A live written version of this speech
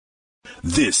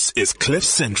This is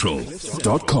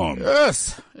CliffCentral.com.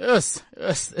 Yes.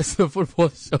 It's the football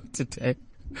show today.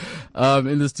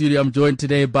 In the studio, I'm joined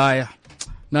today by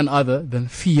none other than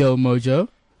Theo Mojo.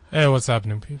 Hey, what's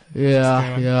happening, people?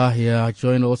 Yeah.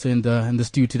 Joined also in the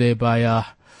studio today by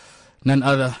none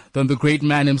other than the great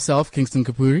man himself, Kingsley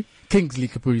Kipury.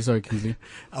 Sorry, Kingsley.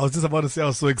 I was just about to say I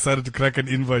was so excited to crack an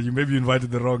invite. You maybe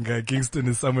invited the wrong guy. Kingston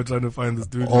is somewhere trying to find this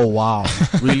dude. Oh wow,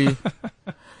 really?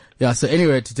 Yeah. So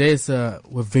anyway, today is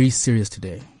we're very serious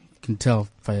today. You can tell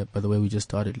by the way we just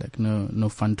started. Like no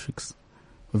fun tricks.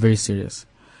 We're very serious.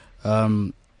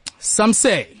 Some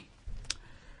say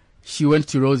she went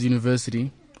to Rose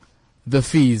University. The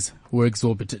fees were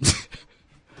exorbitant.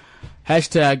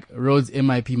 Hashtag Rhodes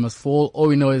MIP must fall. All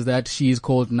we know is that she is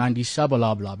called Nandi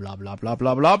Shabala, blah, blah, blah, blah,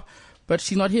 blah, blah. But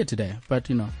she's not here today. But,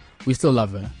 we still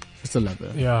love her.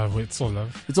 Yeah, it's all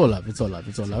love. It's all love.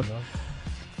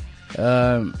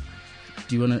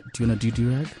 Do you wanna do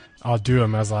do-rag? I'll do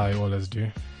them as I always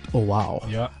do. Oh, wow.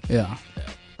 Yeah.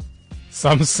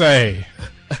 Some say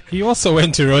he also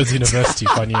went to Rhodes University,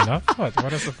 funny enough.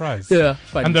 What a surprise. Yeah,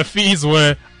 funny. And the fees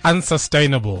were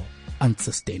unsustainable.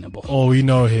 All we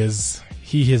know is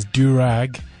he is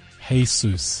Durag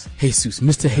Jesus,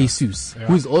 Mr. Yeah. Jesus, Yeah.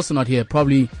 who is also not here,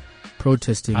 probably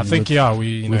protesting. I think, he's on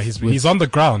the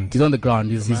ground. He's on the ground.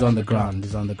 He's on the ground.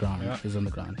 ground. Yeah. He's on the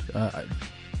ground.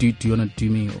 Do you want to do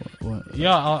me? Or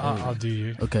Yeah, I'll do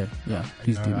you. Okay, yeah.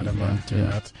 Please do me. I don't mind doing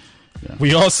that. Yeah.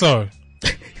 We also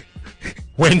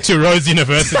went to Rhodes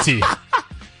University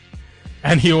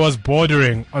and he was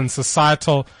bordering on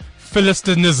societal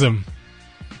Philistinism.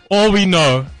 All we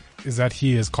know is that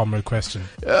he is Comrade Question.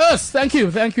 Yes, thank you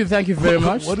very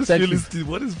much. What is Philistism?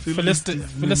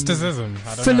 Philistinism?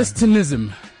 I don't know.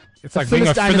 Philistinism. It's like being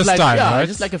a Philistine, right?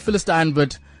 Just like a Philistine,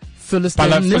 but By like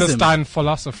Philistinism. Philistine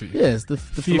philosophy. Yes, the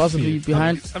philosophy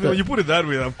behind. I mean, when you put it that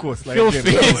way, of course. Like,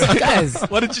 Guys,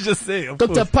 what did you just say? Of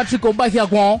Dr. course. Patrick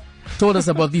Obahiagwan told us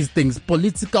about these things.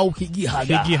 Political higi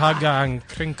Higi haga. Haga and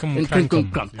Krinkum And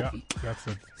Krinkum Krankum. Krankum. Yeah, that's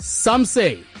it. Some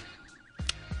say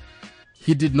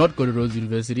he did not go to Rhodes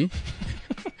University,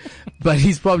 but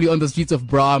he's probably on the streets of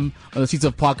Brahm, on the streets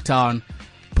of Parktown,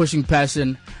 pushing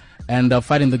passion and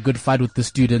fighting the good fight with the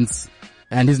students.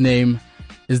 And his name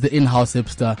is the in-house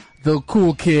hipster, the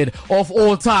cool kid of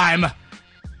all time,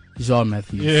 Jean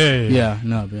Matthews. Yeah.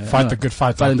 Fight the good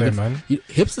fight out there, man.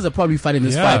 Hipsters are probably fighting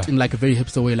this fight in like a very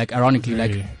hipster way, like ironically,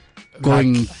 like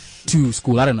going to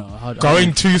school. I don't know.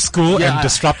 Going to school and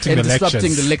disrupting the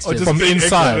lectures. Or just From paying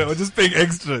inside. extra, or just paying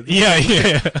extra. Yeah.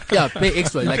 Yeah, pay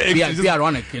extra. Like be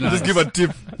ironic, Just give a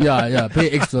tip. Yeah, pay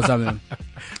extra or something.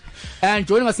 And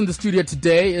joining us in the studio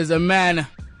today is a man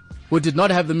who did not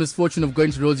have the misfortune of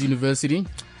going to Rhodes University.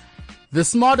 The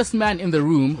smartest man in the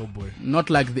room. Oh boy. Not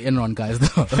like the Enron guys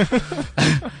though.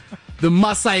 The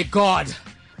Masai God.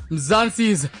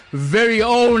 Mzansi's very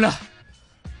own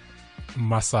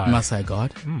Masai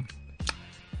God.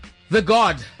 The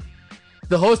God.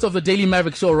 The host of the Daily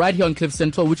Maverick Show right here on Cliff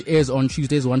Central, which airs on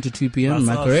Tuesdays 1 to 2 p.m. Am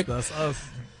I correct? That's us.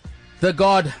 The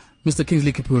God, Mr.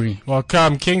 Kingsley Kipury.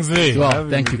 Welcome, Kingsley. Well,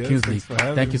 thank you, Kingsley.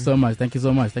 Thank you so much. Thanks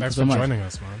for joining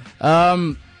us,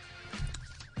 man.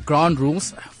 Ground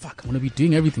rules. I'm going to be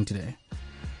doing everything today.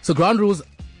 So ground rules,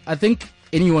 I think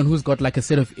anyone who's got like a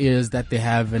set of ears that they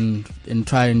have and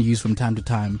try and use from time to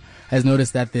time has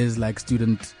noticed that there's like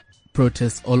student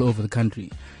protests all over the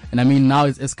country. And I mean, now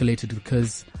it's escalated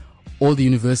because all the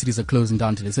universities are closing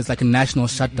down today. So it's like a national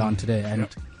shutdown today. And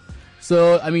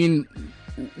so, I mean,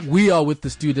 we are with the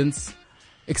students.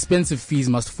 Expensive fees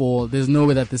must fall. There's no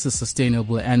way that this is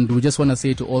sustainable. And we just want to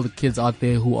say to all the kids out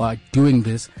there who are doing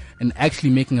this and actually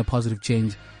making a positive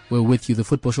change, we're with you. The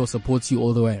Football Show supports you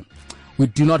all the way. We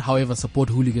do not, however, support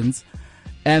hooligans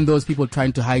and those people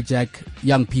trying to hijack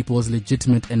young people's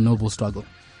legitimate and noble struggle.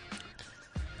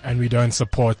 And we don't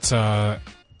support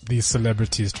these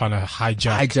celebrities trying to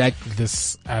hijack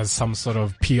this as some sort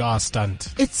of PR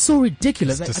stunt. It's so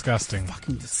ridiculous. It's disgusting.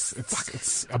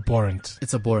 It's abhorrent.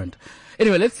 It's abhorrent.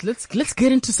 Anyway, let's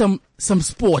get into some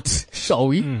sport, shall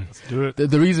we? Let's do it.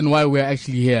 The reason why we're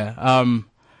actually here. I'm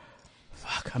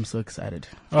so excited.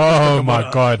 Oh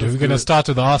my God! We're gonna start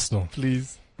with Arsenal,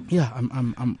 please. Yeah,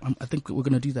 I think we're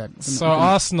gonna do that. So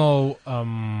Arsenal,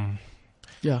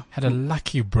 had a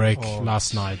lucky break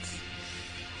last night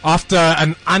after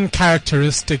an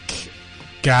uncharacteristic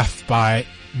gaffe by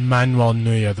Manuel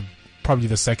Neuer, probably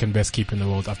the second best keeper in the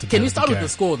world after. Can we start with the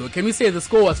score though? Can we say the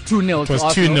score was 2-0? It was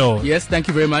 2-0. Yes, thank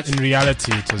you very much. In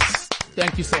reality, it was.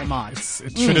 Thank you so much.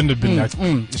 It shouldn't have been that.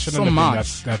 It shouldn't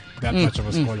have been that much of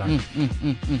a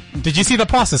scoreline. Did you see the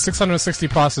passes? 660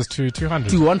 passes to 200.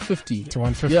 To 150. To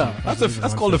 150. Yeah,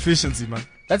 that's called efficiency, man.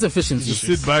 That's efficiency. Just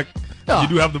sit back, You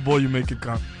do have the ball, you make it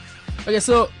count. Okay,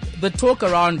 so the talk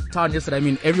around town yesterday, I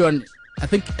mean, I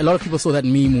think a lot of people saw that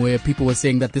meme where people were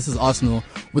saying that this is Arsenal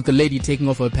with the lady taking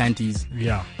off her panties.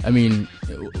 Yeah. I mean...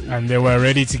 And they were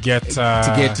ready to get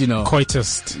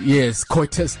coitused. Yes,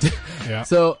 coitused. Yeah.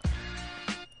 So,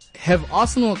 have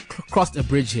Arsenal crossed a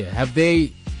bridge here? Have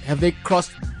they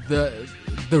crossed the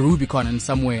Rubicon in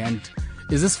some way? And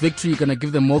is this victory going to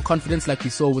give them more confidence like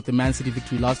we saw with the Man City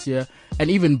victory last year?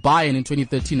 And even Bayern in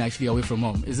 2013 actually away from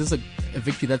home. Is this a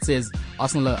victory that says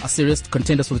Arsenal are serious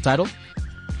contenders for the title?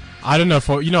 I don't know.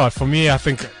 For me, I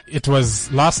think it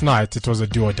was last night. It was a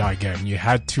do or die game. You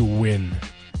had to win.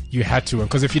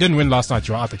 Because if you didn't win last night,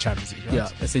 you were out the Champions League. Right? Yeah,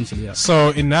 essentially. Yeah. So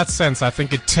in that sense, I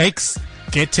think it takes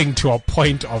getting to a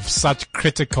point of such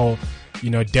critical,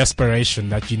 desperation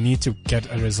that you need to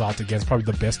get a result against probably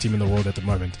the best team in the world at the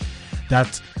moment.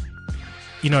 That,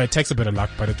 it takes a bit of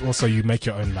luck, but it also you make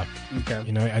your own luck. Okay.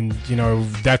 And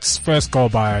that's first goal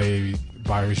by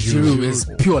Giroud is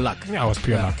pure luck. Yeah, it was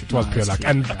pure luck. It was pure luck.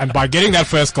 And by getting that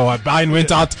first goal, Bayern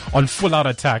went out on full out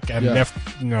attack and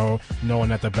left, no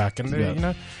one at the back.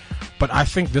 And but I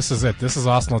think this is it. This is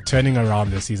Arsenal turning around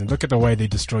this season. Look at the way they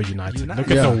destroyed United.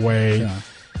 Look at the way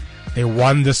they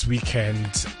won this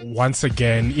weekend once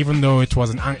again, even though it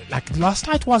wasn't like last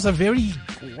night was a very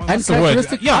what's the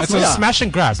word? Yeah, it's a smash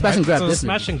and grab. It's a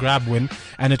smash and grab win,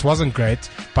 and it wasn't great,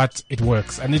 but it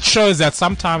works, and it shows that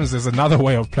sometimes there's another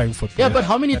way of playing football. Yeah, but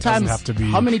how many times has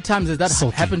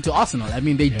that happened to Arsenal? I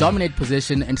mean, they dominate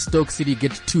possession, and Stoke City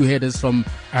get two headers from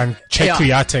and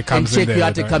Kuyate comes in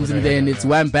there, and it's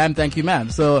wham bam, thank you, ma'am.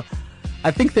 So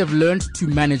I think they've learned to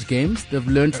manage games. They've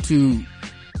learned to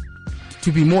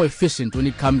be more efficient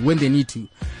when they need to.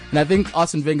 And I think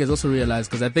Arsene Wenger has also realized,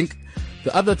 because I think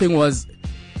the other thing was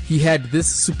he had this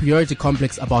superiority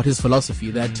complex about his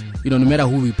philosophy that, no matter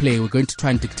who we play, we're going to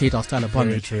try and dictate our style upon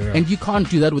it. True, yeah. And you can't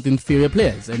do that with inferior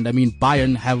players. And I mean,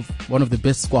 Bayern have one of the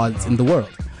best squads in the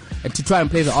world. And to try and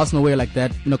play the Arsenal way like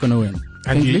that, you're not going to win.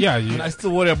 And I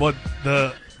still worry about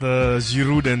the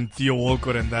Giroud and Theo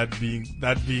Walcott and that being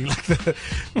like the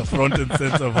front and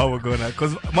center of how we're going to,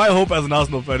 because my hope as an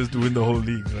Arsenal fan is to win the whole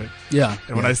league, right? Yeah.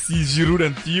 And when I see Giroud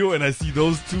and Theo and I see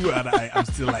those two, and I'm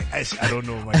still like, I don't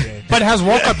know, my guy. But has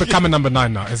Walcott become a number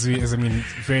 9 now?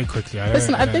 Very quickly.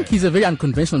 I think he's a very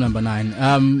unconventional number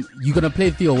 9. You're going to play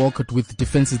Theo Walcott with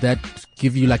defenses that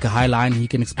give you like a high line. He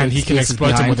can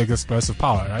exploit him with explosive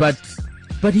power, right?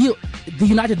 But the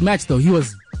United match though, he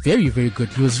was very, very good.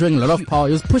 He was showing a lot of power.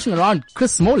 He was pushing around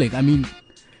Chris Smalling. I mean,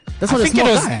 that's not a small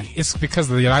guy. It's because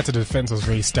the United defense was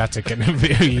very static and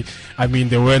they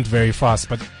weren't very fast.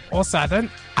 But also,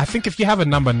 I think if you have a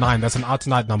number 9, that's an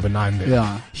out-and-out number 9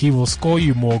 there. He will score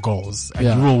you more goals and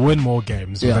you will win more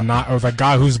games with a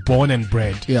guy who's born and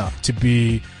bred to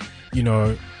be,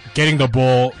 getting the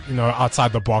ball,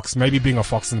 outside the box, maybe being a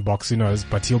fox in the box, who knows,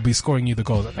 but he'll be scoring you the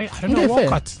goals. I don't know,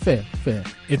 Walcott. Fair.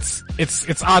 It's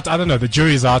out, I don't know, the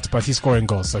jury's out, but he's scoring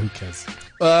goals, so who cares?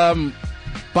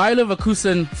 Bayer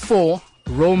Leverkusen 4,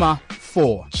 Roma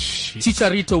 4.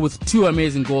 Chicharito with 2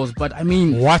 amazing goals, but I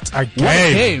mean... What a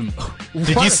game!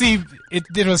 Did you see...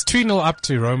 It was 2-0 up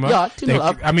to Roma. Yeah, 2-0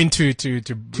 up. I mean, to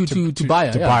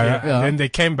Bayer. And then they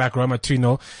came back, Roma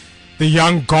 2-0. The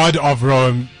young god of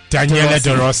Rome, Daniele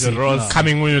De Rossi.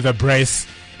 Coming in with a brace.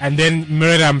 And then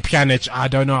Miran Pjanic, I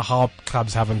don't know how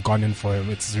clubs haven't gone in for him.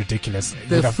 It's ridiculous.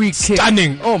 The free kick.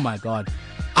 Stunning. Oh my God.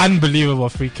 Unbelievable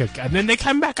free kick. And then they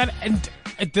come back and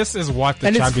this is what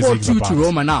the Champions League is about. And it's 4-2 to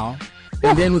Roma now.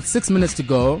 And then with 6 minutes to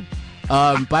go,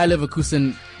 Bayer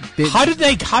Leverkusen... How did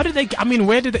they, I mean,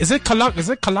 is it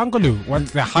Kalangulu? It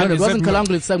wasn't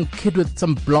Kalangulu, it's some kid with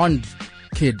some blonde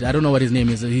kid. I don't know what his name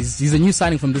is. He's a new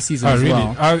signing from this season as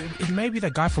well. It may be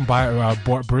the guy from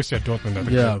Borussia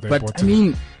Dortmund. But I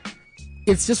mean,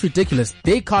 it's just ridiculous.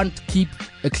 They can't keep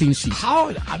a clean sheet.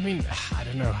 I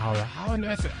don't know how on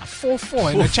earth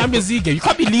 4-4 in the Champions League game. You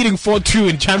can't be leading 4-2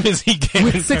 in Champions League game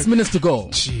with 6 minutes to go.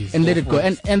 Jeez, and let it go.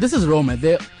 And this is Roma.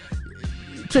 They're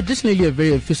traditionally a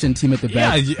very efficient team at the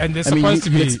back. Yeah, and they're supposed to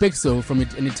be. You expect so from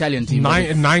an Italian team.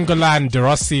 Nainggolan and De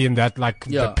Rossi in that,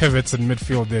 the pivots in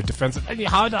midfield, their defensive.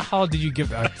 How the hell did you give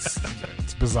that?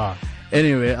 It's bizarre.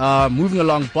 Anyway, moving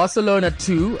along. Barcelona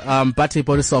 2, Bate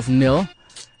Borisov 0.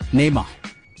 Neymar.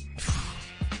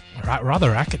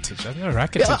 Rather Rakitic. I know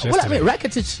Rakitic.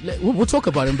 Rakitic, we'll talk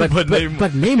about him, but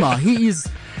Neymar, he is.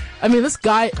 I mean, this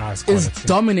guy is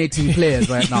dominating players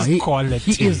right now. He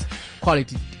is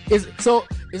quality. Is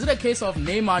it a case of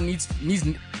Neymar needs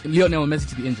Lionel Messi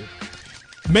to be injured?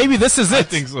 Maybe this is it. I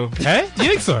think so. Hey? Do you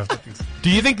think so? Do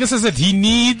you think this is it? He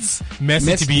needs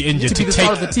Messi to be injured to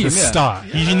take the star.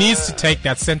 Yeah. He needs to take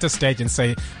that center stage and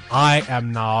say, I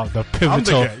am now the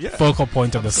pivotal focal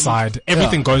point of the side.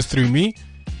 Everything goes through me.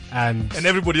 And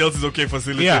everybody else is okay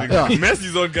facilitating.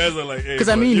 Messi's own guys are like, hey, because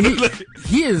I mean,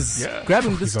 he is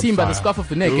grabbing this team by the scruff of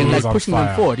the neck and like pushing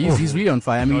them forward. He's really on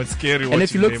fire. I mean, it's scary. And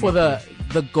if you look for the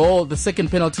goal, the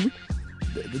second penalty,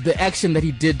 the action that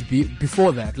he did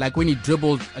before that, like when he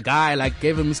dribbled a guy, like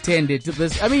gave him his 10, did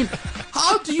this. I mean,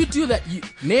 how do you do that?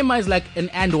 Neymar is like an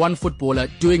and one footballer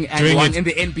doing one in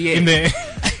the NBA.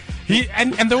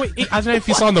 And the way, I don't know if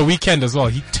you saw on the weekend as well,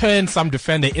 he turned some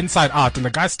defender inside out and the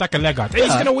guy stuck a leg out. He's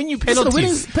going to win you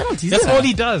penalties. That's all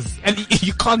he does. And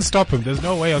you can't stop him. There's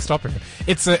no way of stopping him.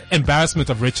 It's an embarrassment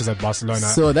of riches at Barcelona.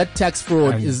 So that tax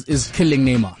fraud is killing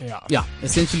Neymar. Yeah.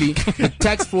 Essentially, the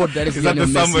tax fraud that is Lionel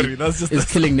Messi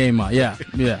is killing Neymar.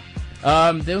 Yeah.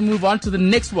 Then we move on to the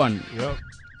next one. Yep.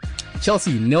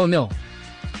 Chelsea, 0-0.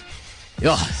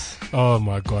 Yeah. Oh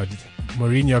my God.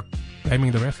 Mourinho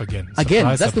blaming the ref again.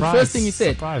 That's the first thing he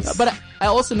said. But I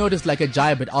also noticed like a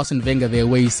jibe at Arsene Wenger there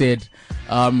where he said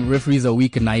referees are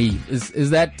weak and naive.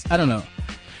 Is that, I don't know.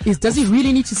 Does he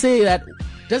really need to say that?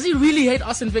 Does he really hate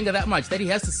Arsene Wenger that much that he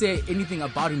has to say anything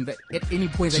about him that at any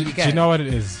point that he can? Do you know what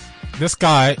it is? This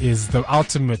guy is the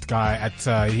ultimate guy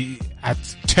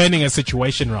at turning a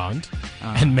situation around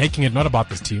and making it not about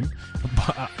this team,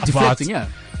 but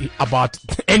about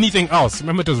anything else.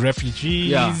 Remember, it was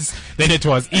refugees, then it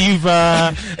was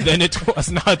Eva, then it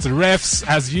was now it's refs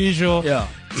as usual. Yeah.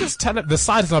 Just tell it the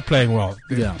side is not playing well.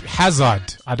 Yeah.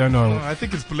 Hazard, I don't know. I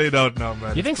think it's played out now,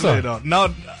 man. You think so? Out.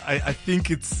 Now, I think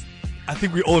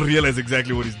we all realize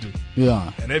exactly what he's doing.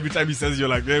 Yeah. And every time he says, you're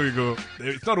like, there we go.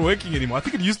 It's not working anymore. I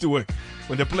think it used to work.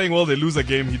 When they're playing well, they lose a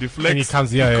game, he deflects, and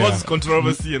he causes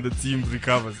controversy, and the team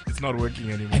recovers. It's not working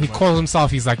anymore. And he calls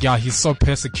himself, he's like, he's so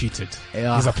persecuted.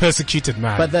 Yeah. He's a persecuted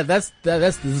man. But that's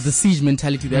the siege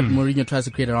mentality that Mourinho tries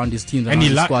to create around his teams and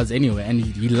his squads anyway, and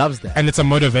he loves that. And it's a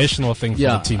motivational thing for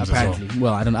the teams apparently. as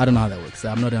well. Well, I don't know how that works.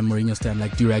 I'm not a Mourinho stan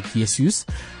like Durag Jesus.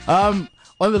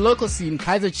 On the local scene,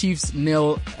 Kaizer Chiefs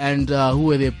 0, and who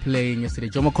were they playing yesterday?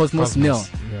 Jomo Cosmos 0.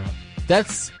 Yeah.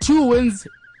 That's 2 wins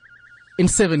in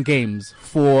 7 games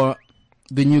for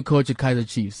the new coach at Kaizer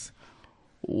Chiefs.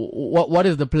 What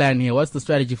is the plan here? What's the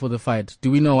strategy for the fight? Do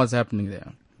we know what's happening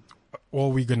there?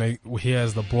 All we're gonna hear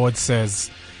as the board says,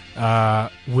 we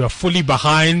are fully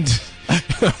behind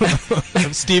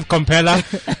Steve Compella,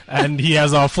 and he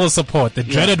has our full support. The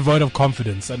dreaded vote of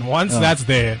confidence, and once that's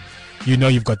there, you know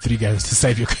you've got 3 games to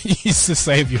save your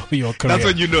career. That's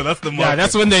when you know. That's the mark. Yeah,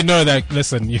 that's when they know that.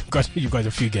 Listen, you've got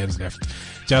a few games left.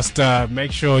 Just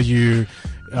make sure you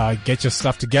get your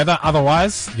stuff together.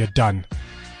 Otherwise, you're done.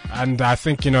 And I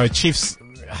think Chiefs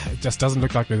it just doesn't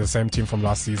look like they're the same team from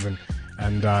last season.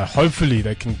 And hopefully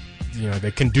they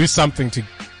can do something to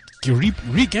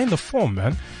regain the form,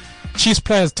 man. Chiefs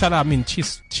players,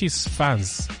 Chiefs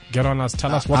fans, get on us.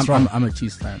 Tell us what's wrong. I'm a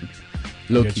Chiefs fan.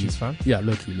 Low-key. Fan? Yeah,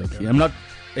 low-key. I'm not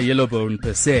a yellow bone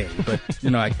per se, but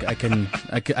I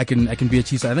can be a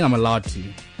Chiefs fan. I think I'm allowed to.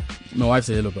 My wife's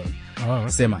a yellow bone. Oh,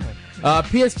 semi.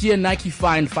 PSG and Nike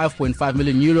fined 5.5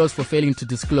 million euros for failing to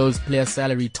disclose player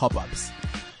salary top-ups.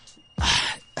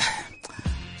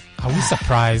 Are we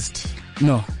surprised?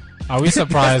 No. Are we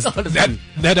surprised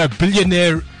that a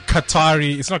billionaire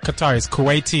Qatari, it's not Qatari, it's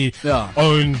Kuwaiti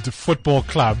owned football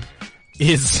club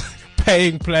is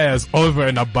paying players over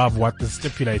and above what is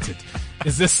stipulated?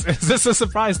 Is this a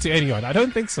surprise to anyone? I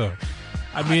don't think so.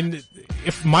 I mean,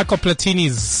 if Michael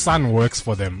Platini's son works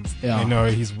for them,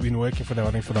 he's been working for them,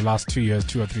 I think, for the last 2 or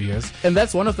 3 years. And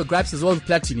that's one of the gripes as well with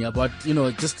Platini about,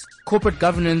 just corporate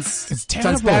governance,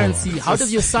 transparency. How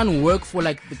does your son work for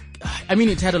it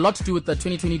had a lot to do with the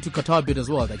 2022 Qatar bid as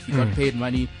well. Like, he got paid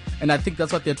money. And I think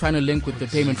that's what they're trying to link with the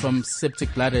payment from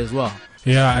Septic Bladder as well.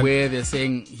 Yeah. Where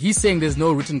he's saying there's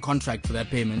no written contract for that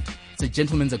payment. It's a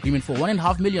gentleman's agreement for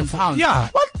 £1.5 million. Yeah.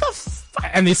 What the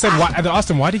fuck? And they said, they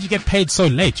asked him, why did you get paid so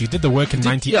late? You did the work in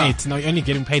 98. Now you're only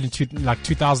getting paid in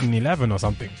 2011 or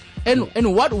something.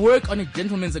 And what work on a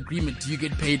gentleman's agreement do you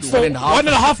get paid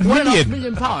 £1.5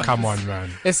 million? £1.5 Come on, man.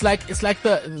 It's like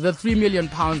the £3 million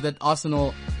that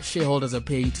Arsenal shareholders are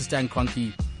paying to Stan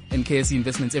Kroenke and KSC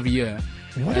Investments every year.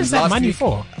 What is that money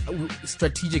for?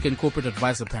 Strategic and corporate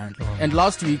advice, apparently. And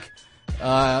last week,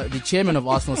 the chairman of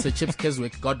Arsenal, Sir Chips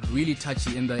Keswick, got really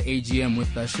touchy in the AGM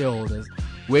with the shareholders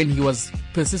when he was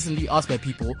persistently asked by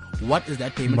people, what is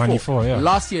that payment money for? Yeah.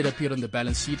 Last year it appeared on the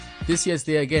balance sheet. This year it's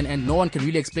there again, and no one can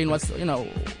really explain what's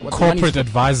corporate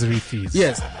advisory fees.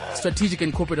 Yes, strategic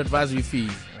and corporate advisory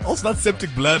fees. Also, that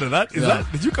septic bladder.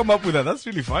 Did you come up with that? That's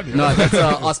really funny. No, that's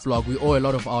us blog. We owe a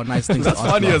lot of our nice things. That's to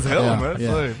funny Us as hell, blog. man.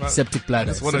 Yeah. Sorry, man. Septic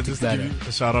bladder. I just want to give you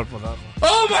a shout out for that one.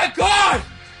 Oh my God!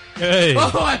 Hey.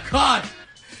 Oh my God!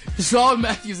 Joel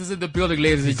Matthews is in the building,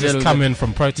 ladies and gentlemen. Just come in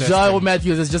from protesting. Joel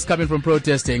Matthews has just come in from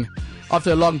protesting.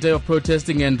 After a long day of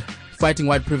protesting and fighting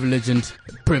white privilege.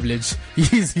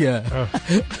 He's here. Oh.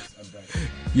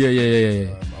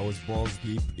 Yeah. I was balls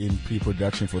deep in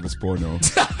pre-production for this porno.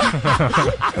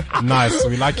 Nice.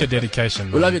 We like your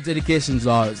dedication. We love your dedication,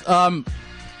 Lars.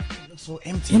 So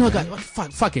empty. You know, guys,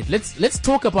 fuck it. Let's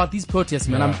talk about these protests,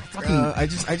 man. Yeah. I'm fucking. I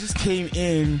just came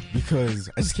in because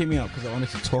I wanted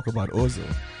to talk about Ozil.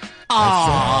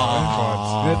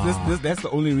 That's the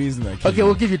only reason I came. Okay,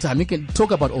 we'll give you time. You can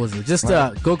talk about Ozil. Just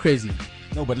go crazy.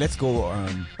 No, but let's go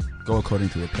according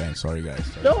to the plan. Sorry, guys.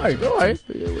 Don't worry.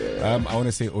 I want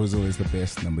to say Ozil is the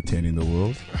best number 10 in the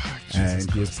world,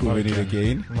 and he has proven it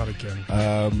again. Not again.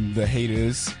 The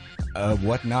haters,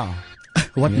 what now?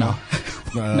 What now?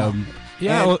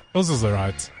 Yeah, Ozil's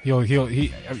alright.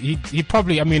 He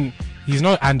probably. I mean, he's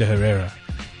not under Herrera.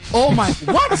 Oh my!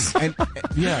 What? And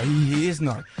he is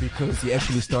not, because he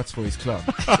actually starts for his club.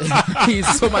 He's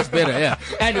so much better, yeah,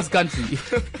 and his country.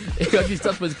 He actually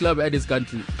starts for his club and his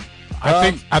country.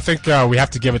 I think we have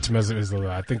to give it to Mesut Ozil.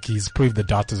 I think he's proved the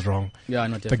doubters wrong. Yeah,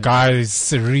 no, the guy's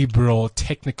cerebral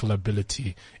technical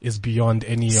ability is beyond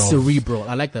any of cerebral.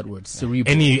 I like that word,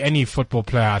 cerebral. Any football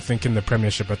player, I think, in the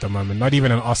Premiership at the moment. Not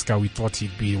even an Oscar. We thought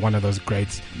he'd be one of those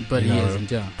greats, but he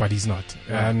isn't. Yeah, but he's not.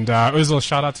 Yeah. And Ozil,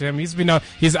 shout out to him.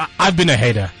 I've been a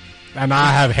hater. And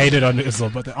I have hated on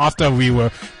Ozil, but after we were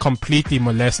completely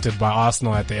molested by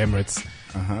Arsenal at the Emirates,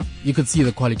 you could see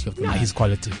the quality of the man. His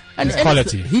quality. And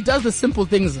quality. He does the simple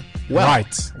things well.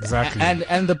 Right, exactly.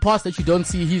 And the parts that you don't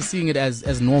see, he's seeing it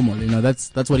as normal. You know,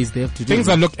 that's what he's there to do. Things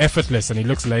that look effortless, and he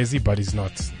looks lazy, but he's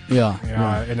not. Yeah.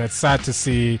 And it's sad to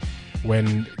see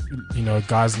when,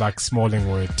 guys like Smalling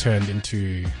were turned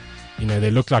into,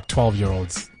 they look like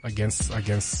 12-year-olds against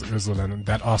Ozil and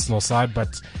that Arsenal side.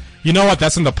 But you know what?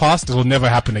 That's in the past. It will never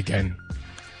happen again.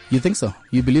 You think so?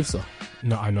 You believe so?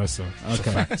 No, I know so.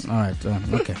 Okay. All right.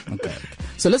 Okay.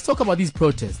 So let's talk about these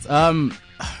protests.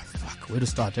 Where to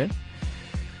start, eh?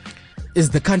 Is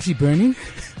the country burning?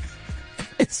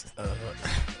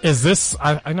 Is this?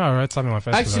 I know I read something on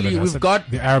Facebook. Actually, we've got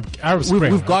the Arab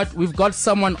Spring. We've got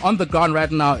someone on the ground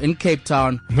right now in Cape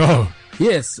Town. No.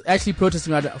 Yes, actually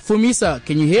protesting right now. Fumisa,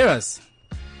 can you hear us?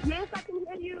 Yes, I can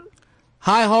hear you.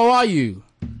 Hi, how are you?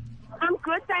 I'm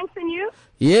good, thanks, and you?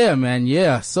 Yeah, man,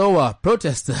 yeah. So,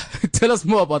 protester, tell us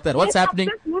more about that. What's happening?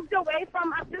 I've just moved away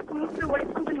from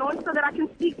the noise so that I can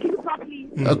speak to you properly.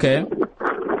 Okay.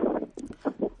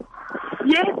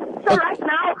 Yes, so right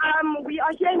now, we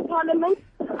are here in Parliament.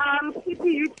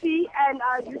 CPUT and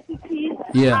UCT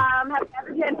have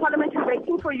gathered here in Parliament. We're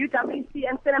waiting for UWC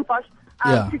and Stellenbosch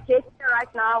to get here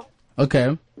right now.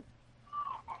 Okay.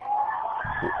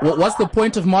 What's the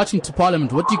point of marching to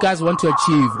Parliament? What do you guys want to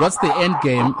achieve? What's the end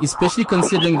game, especially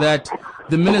considering that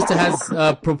the minister has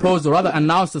proposed, or rather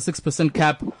announced, a 6%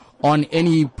 cap on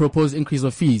any proposed increase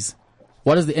of fees?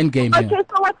 What is the end game here? Okay,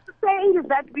 so what we're saying is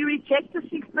that we reject the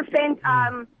 6%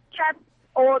 cap,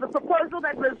 or the proposal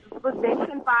that was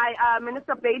mentioned by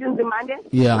Minister Baden Zimande.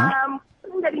 Yeah.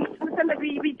 That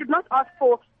we did not ask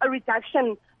for a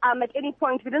reduction at any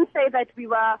point. We didn't say that we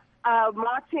were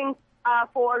marching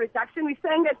for a reduction. We're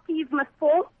saying that fees must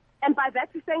fall, and by that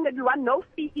we're saying that we want no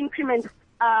fee increment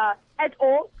at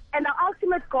all. And our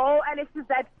ultimate goal, Alex, is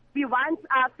that we want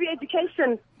free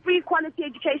education, free quality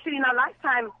education in our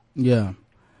lifetime. Yeah.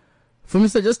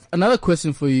 Mr. Just another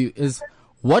question for you is,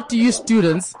 what do you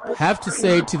students have to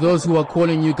say to those who are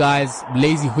calling you guys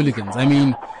lazy hooligans? I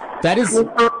mean, that is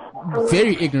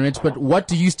very ignorant, but what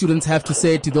do you students have to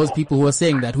say to those people who are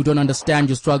saying that, who don't understand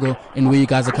your struggle and where you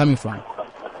guys are coming from?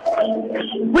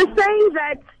 We're saying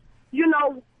that,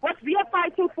 what we are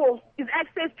fighting for is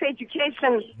access to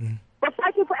education. We're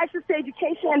fighting for access to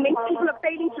education, and many people are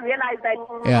failing to realize that.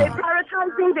 They're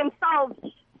prioritizing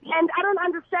themselves. And I don't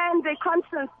understand their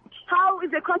conscience. How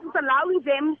is their conscience allowing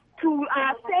them to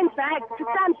stand back,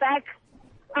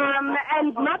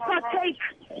 and not partake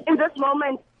in this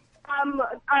moment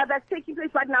that's taking place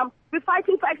right now? We're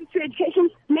fighting for access to education.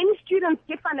 Many students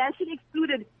get financially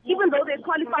excluded, even though they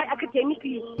qualify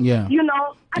academically. Yeah.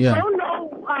 I don't know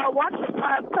what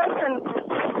person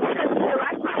has the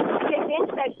right to say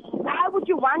against that. Why would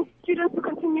you want students to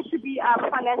continue to be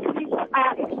financially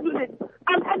excluded?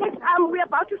 Alex, we're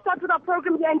about to start with our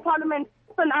program here in Parliament.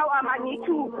 So now I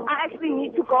actually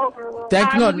need to go.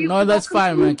 Thank you. No, that's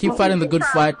fine, man. Keep fighting the good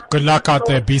fight. Good luck out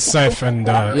there. Be safe, and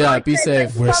be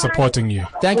safe. We're supporting you.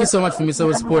 Thank you so much for me. So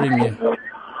we're supporting you.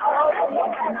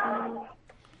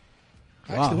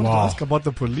 I actually wanted to ask about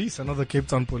the police. I know the Cape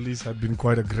Town police had been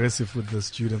quite aggressive with the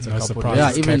students. No surprise.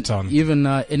 Yeah, even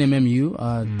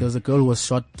NMMU. There was a girl who was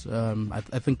shot.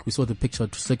 I think we saw the picture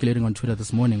circulating on Twitter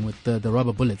this morning with the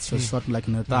rubber bullets. She was shot like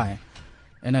in her thigh.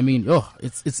 And I mean,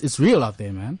 it's real out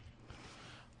there, man.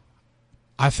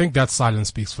 I think that silence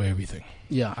speaks for everything.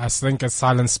 Yeah. I think that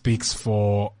silence speaks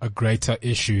for a greater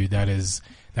issue that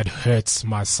hurts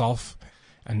myself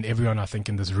and everyone, I think,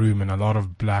 in this room, and a lot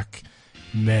of black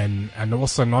men, and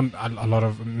also a lot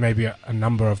of, maybe a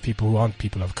number of people who aren't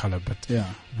people of color, but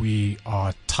we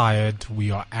are tired,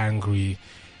 we are angry,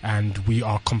 and we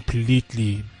are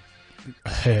completely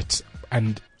hurt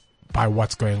and by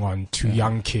what's going on to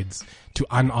young kids, to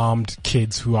unarmed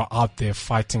kids who are out there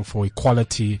fighting for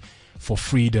equality, for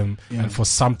freedom, and for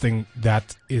something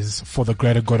that is for the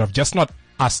greater good of just not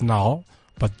us now,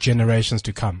 but generations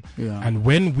to come. Yeah. And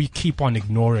when we keep on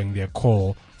ignoring their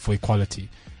call for equality,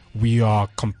 we are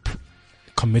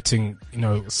committing,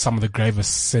 some of the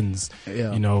gravest sins,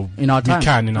 in our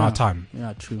time.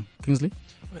 Yeah, true. Kingsley?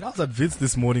 I was at Vitz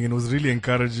this morning and it was really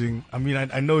encouraging. I mean,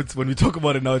 I know it's when we talk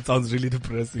about it now, it sounds really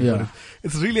depressing, but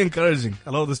it's really encouraging.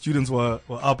 A lot of the students were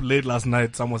up late last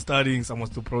night. Some were studying, some were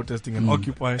still protesting and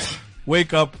occupying.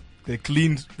 Wake up. They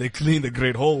cleaned the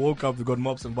Great Hall, woke up, they got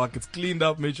mops and buckets, cleaned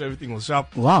up, made sure everything was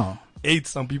sharp. Wow. Ate,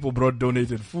 some people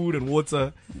donated food and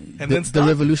water. And then the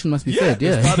revolution must be fed,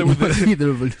 They started with the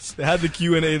revolution. They had the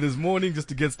Q&A this morning just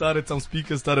to get started. Some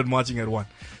speakers started marching at 1.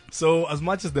 So as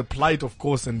much as the plight, of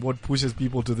course, and what pushes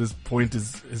people to this point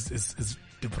is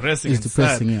depressing and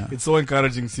sad, it's so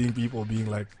encouraging seeing people being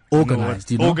like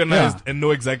organized, and know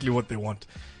exactly what they want.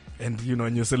 And,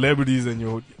 and your celebrities and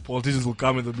your politicians will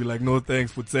come and they'll be like, no,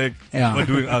 thanks, for sec. We're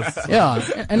doing us. So.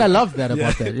 Yeah. And I love that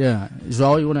about that. Yeah.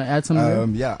 Joao, you want to add something?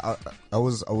 I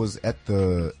was at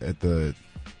the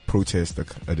protest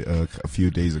a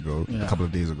few days ago, a couple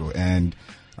of days ago. And,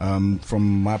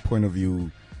 from my point of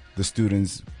view, the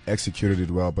students executed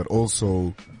it well, but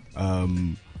also,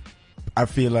 I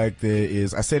feel like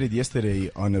I said it yesterday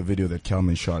on a video that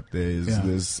Kelman shot, there's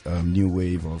this new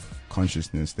wave of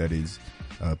consciousness that is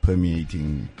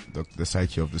permeating the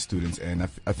psyche of the students, and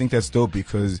I think that's dope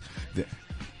because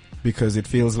it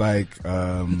feels like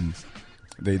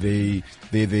they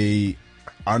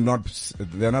are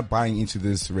not buying into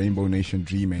this Rainbow Nation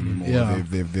dream anymore. Yeah.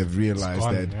 They've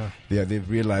realized they've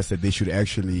realized that they should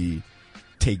actually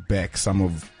take back some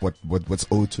of what's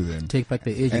owed to them. Take back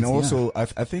the agency. And also, I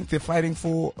think they're fighting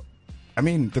for. I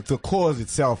mean, the cause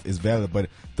itself is valid, but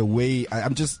the way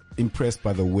I'm just impressed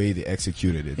by the way they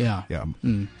executed it. Yeah.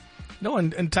 No,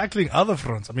 and tackling other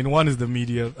fronts. I mean, one is the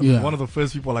media. I mean, one of the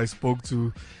first people I spoke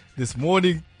to this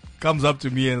morning comes up to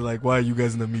me and like, why are you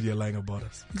guys in the media lying about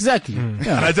us? Exactly. Yeah.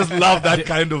 And I just love that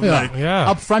kind of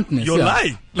upfrontness. You're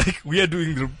lying. Like we're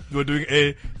doing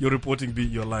A, you're reporting B,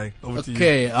 you're lying. Over to you.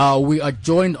 Okay, we are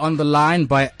joined on the line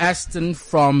by Aston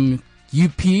from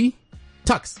UP.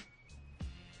 Tux.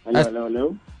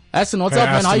 Hello. Aston, what's up,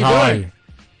 man? How you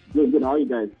doing? Good. How are you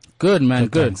guys? Good, man.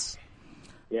 Good.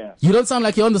 Yeah. You don't sound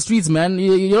like you're on the streets, man.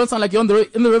 You don't sound like you're in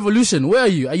the revolution. Where are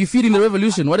you? Are you feeding the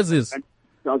revolution? What is this? I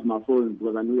charged my phone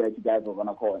because I knew that you guys were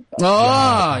gonna call and stuff.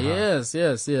 Oh, yes.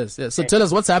 So tell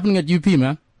us what's happening at UP,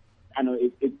 man. I know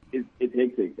it's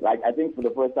hectic. Like I think for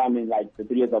the first time in like the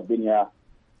 3 years I've been here,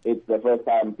 it's the first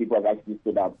time people have actually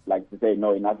stood up, like to say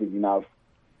no, enough is enough.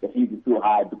 The fees is too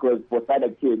high because for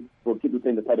SADC kids, for kids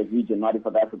within the SADC region, not in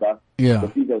South Africa,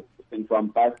 the fees have risen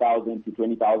from 5,000 to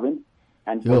 20,000,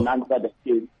 and for non-SADC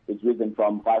kids, it's risen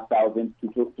from 5,000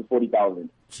 to 40,000.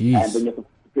 Jeez. And then you have to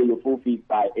pay your full fees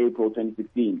by April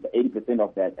 2016, 80%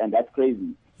 of that, and that's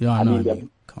crazy. Yeah, I know.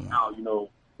 Come on. Now,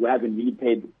 we haven't really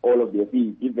paid all of their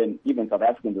fees, even South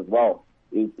Africans as well.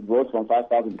 It rose from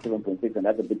 5,000 to 7.6, and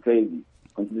that's a bit crazy,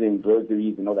 considering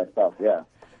groceries and all that stuff. Yeah.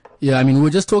 Yeah, I mean, we're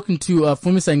just talking to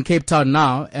Fumisa in Cape Town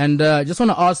now, and just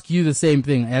want to ask you the same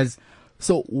thing.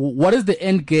 So what is the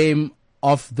end game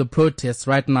of the protests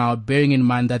right now, bearing in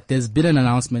mind that there's been an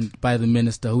announcement by the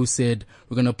minister who said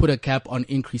we're going to put a cap on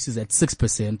increases at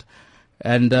 6%,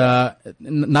 and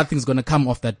nothing's going to come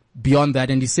off that beyond that.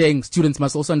 And he's saying students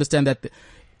must also understand that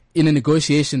in a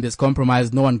negotiation there's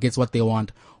compromise, no one gets what they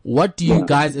want. What do you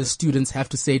guys as students have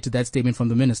to say to that statement from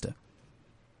the minister?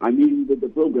 I mean, the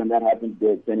program that happens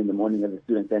there at 10 in the morning at the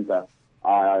student center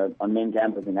on main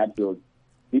campus in Hatfield,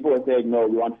 people were saying, no,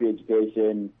 we want free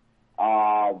education.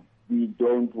 We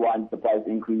don't want the price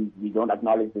increase. We don't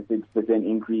acknowledge the 6%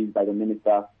 increase by the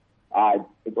minister.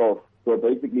 It's off. So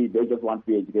basically, they just want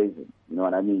free education. You know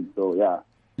what I mean? So, yeah.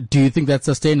 Do you think that's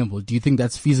sustainable? Do you think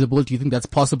that's feasible? Do you think that's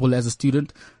possible as a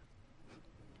student?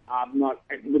 Not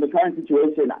with the current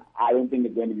situation. I don't think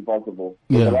it's going to be possible.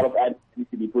 There's a lot of ads need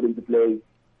to be put into place. place.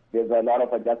 There's a lot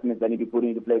of adjustments that need to be put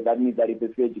into place. That means that if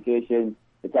there's free education,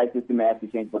 the tax system may have to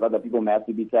change, but other people may have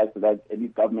to be taxed so that at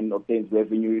least government obtains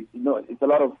revenue. It's a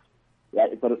lot of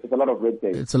it's a lot of red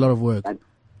tape. It's a lot of work. And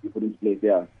you put into place,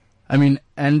 yeah. I mean,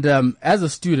 and as a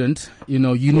student, you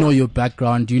know your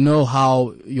background, you know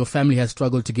how your family has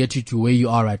struggled to get you to where you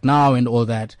are right now and all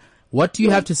that. What do you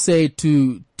have to say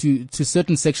to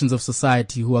certain sections of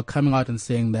society who are coming out and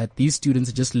saying that these students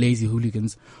are just lazy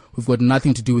hooligans who've got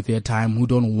nothing to do with their time, who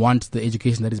don't want the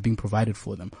education that is being provided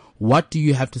for them? What do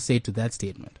you have to say to that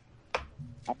statement?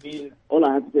 I mean, all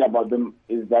I have to say about them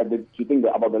is that they should think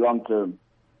about the long term.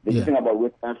 They should think about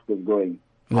where Africa is going,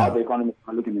 how the economy is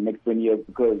going to look in the next 20 years,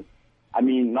 because, I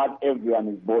mean, not everyone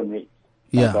is born rich.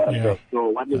 So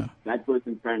what is that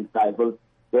person's parents' side? Well,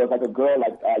 there was like a girl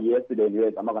yesterday in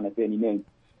US, I'm not going to say any names.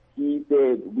 She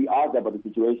said, we asked about the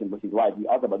situation, but she's white. We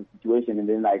asked about the situation, and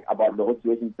then about the whole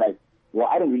situation, like, well,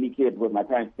 I don't really care because my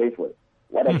parents pay for it.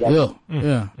 What does that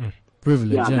mean?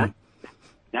 Privilege,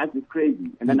 That's just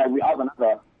crazy. And then we asked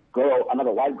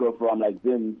another white girl from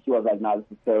Zim. She was like, nah, this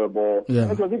is terrible.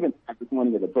 And she was even this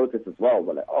morning at the protest as well.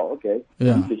 But oh, okay.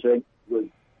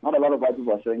 Not a lot of white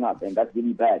people are showing up, and that's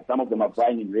really bad. Some of them are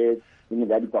flying in red, thinking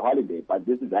that it's a holiday, but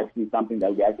this is actually something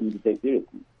that we actually need to take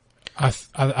seriously.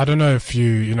 I don't know if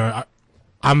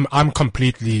I'm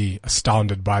completely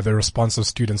astounded by the response of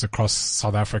students across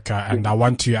South Africa, and I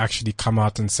want to actually come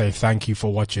out and say thank you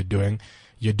for what you're doing.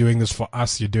 You're doing this for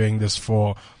us. You're doing this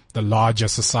for the larger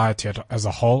society as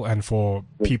a whole, and for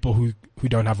people who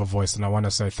don't have a voice. And I want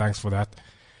to say thanks for that.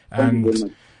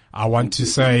 And I want to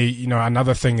say,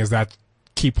 another thing is that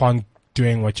keep on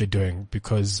doing what you're doing,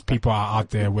 because people are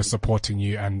out there, we're supporting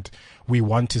you, and we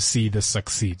want to see this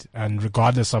succeed. And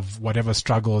regardless of whatever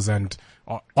struggles and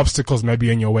obstacles may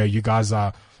be in your way, you guys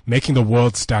are making the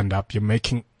world stand up. You're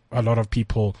making a lot of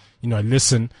people,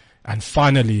 listen, and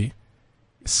finally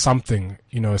something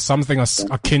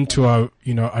akin to a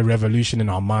revolution in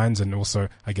our minds, and also,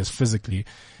 I guess, physically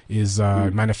is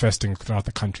manifesting throughout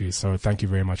the country. So thank you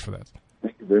very much for that.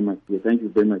 Thank you very much. Yeah, thank you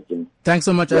very much, James. Thanks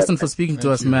so much, Aston, for speaking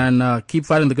to us, man. Keep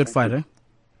fighting the good fight, eh?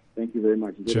 Thank you very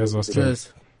much. Cheers, Austin.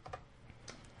 Cheers.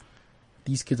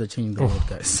 These kids are changing the world,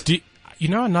 guys.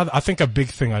 I think a big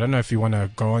thing, I don't know if you want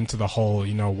to go into the whole,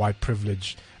 white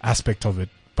privilege aspect of it,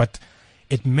 but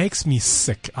it makes me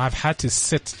sick. I've had to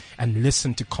sit and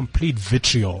listen to complete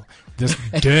vitriol, this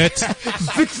dirt,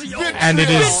 and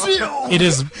it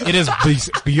is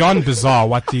beyond bizarre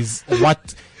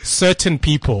what certain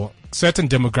people, certain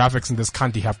demographics in this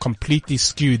country have completely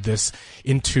skewed this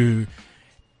into.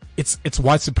 It's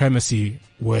white supremacy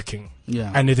working.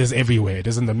 Yeah. And it is everywhere. It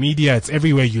is in the media. It's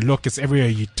everywhere you look. It's everywhere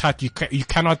you touch. You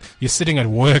cannot, you're sitting at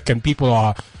work and people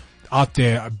are out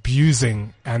there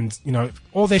abusing, and,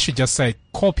 all they should just say,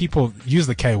 call people, use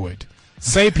the K word.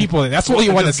 Say people, that's all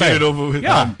you want to say. Get it over with.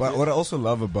 Yeah. But what I also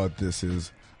love about this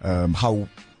is, how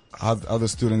other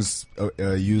students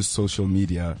use social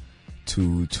media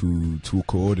to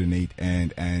coordinate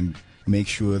and make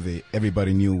sure that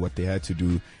everybody knew what they had to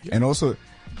do. Yeah. And also,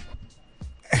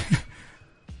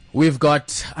 we've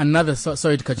got another,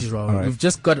 sorry to cut you wrong. Right. We've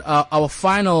just got our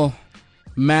final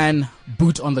man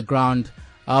boot on the ground.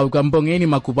 We've got Mbongeni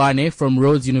Makubane from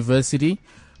Rhodes University.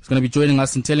 He's going to be joining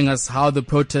us and telling us how the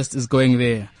protest is going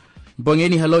there.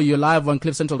 Mbongeni, hello. You're live on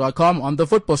CliffCentral.com on the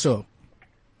Football Show.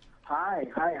 Hi.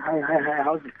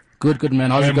 How's it? Good,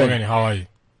 man. How's it going? Mbongeni, how are you?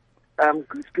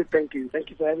 Good, thank you.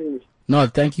 Thank you for having me. No,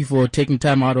 thank you for taking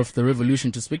time out of the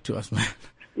revolution to speak to us, man.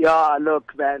 Yeah,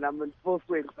 look, man, I'm in full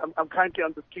swing. I'm currently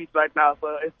on the streets right now,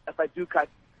 so if I do cut,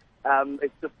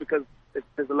 it's just because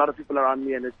there's a lot of people around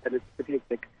me and it's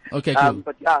hectic. Okay, cool.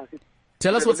 But yeah,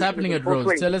 tell us what's happening at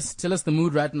Rhodes. Tell us the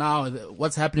mood right now.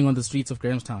 What's happening on the streets of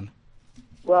Grahamstown?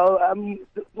 Well,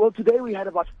 today we had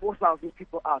about 4,000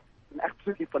 people out.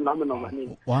 Absolutely phenomenal. I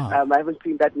mean, wow. I haven't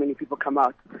seen that many people come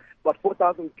out. About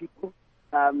 4,000 people.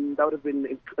 That would have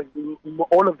been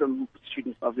all of them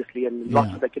students, obviously, and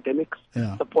lots of academics,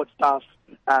 support staff,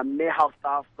 mayor house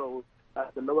staff. So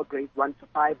the lower grades 1 to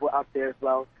 5 were out there as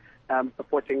well,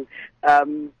 supporting.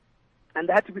 And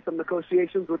there had to be some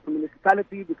negotiations with the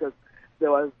municipality because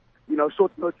there was,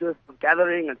 short notice of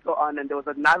gathering and so on. And there was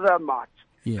another march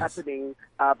happening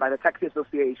by the Taxi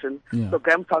Association. Yeah. So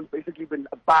Grahamstown's basically been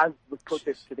abuzz with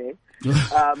protests today.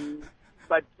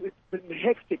 But it's been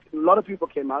hectic. A lot of people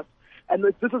came out. And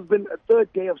this has been a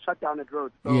third day of shutdown at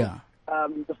Rhodes. So,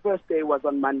 the first day was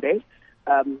on Monday.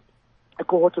 A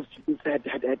cohort of students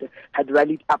had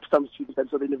rallied up some students, and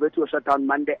so the university was shut down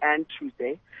Monday and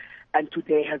Tuesday. And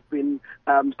today has been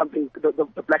something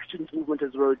the Black Students Movement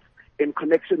has Rhodes in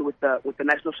connection with the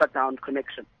national shutdown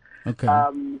connection. Okay.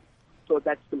 also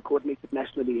that's been coordinated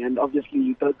nationally. And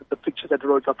obviously, the pictures at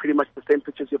Rhodes are pretty much the same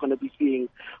pictures you're going to be seeing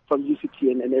from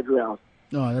UCT and everywhere else.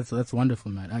 Oh, that's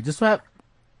wonderful, man. I just have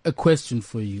a question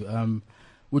for you,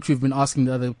 which we've been asking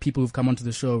the other people who've come onto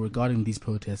the show regarding these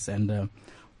protests. And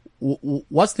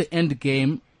what's the end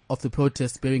game of the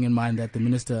protests, bearing in mind that the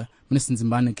Minister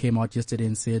Nzimbane came out yesterday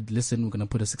and said, listen, we're going to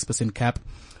put a 6% cap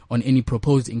on any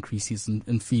proposed increases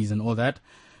in fees and all that.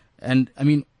 And, I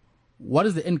mean, what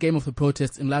is the end game of the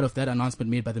protests in light of that announcement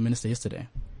made by the Minister yesterday?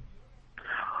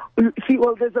 See,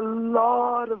 well, there's a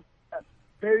lot of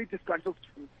very disgruntled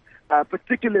students,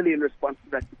 particularly in response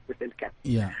to that 6% cap.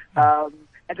 Yeah.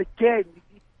 And again,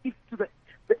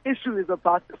 the issue is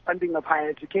about the funding of higher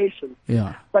education.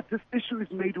 Yeah. But this issue is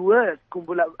made worse,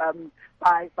 Kumbula,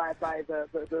 by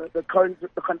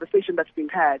the conversation that's being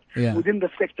had within the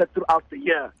sector throughout the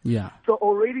year. Yeah. So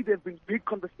already there's been big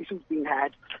conversations being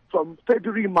had from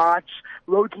February, March,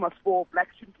 Roads Must Fall, Black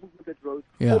Student Movement at Roads,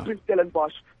 Open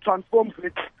Stellenbosch, Transform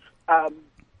Grid.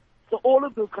 So all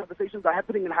of those conversations are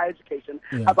happening in higher education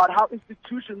about how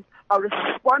institutions are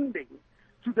responding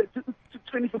to the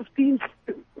 2015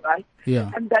 system, right? Yeah.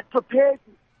 And that preparedness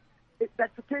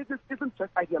isn't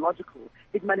just ideological.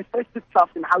 It manifests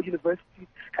itself in how universities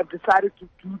have decided to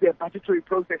do their budgetary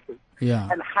processes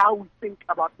and how we think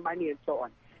about money and so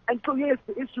on. And so, yes,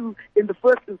 the issue in the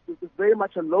first instance is very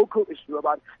much a local issue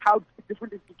about how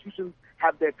different institutions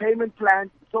have their payment plans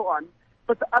and so on.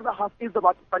 But the other half is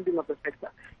about the funding of the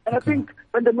sector. And I think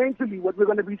fundamentally what we're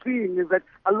going to be seeing is that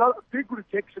a lot of big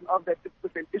rejection of that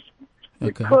 6% issue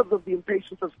because of the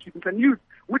impatience of students and youth,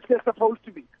 which they're supposed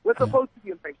to be. We're supposed to be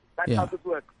impatient. That's how this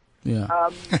works. Yeah.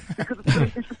 Because it's been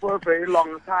an issue for a very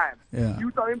long time. Yeah.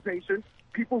 Youth are impatient.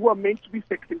 People who are meant to be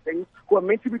fixing things, who are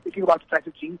meant to be thinking about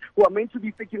strategy, who are meant to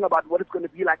be thinking about what it's going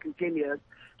to be like in 10 years,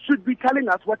 should be telling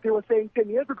us what they were saying 10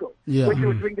 years ago when they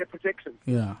were doing their projections.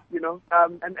 Yeah. You know,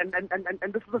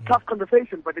 and this is a tough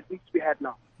conversation, but it needs to be had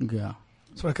now. Yeah.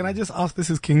 So can I just ask, this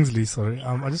is Kingsley, sorry.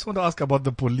 I just want to ask about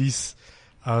the police,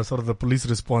 sort of the police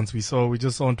response. We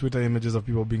just saw on Twitter images of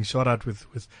people being shot at with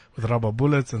rubber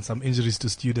bullets and some injuries to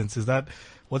students.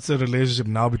 What's the relationship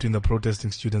now between the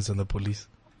protesting students and the police?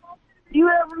 You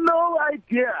have no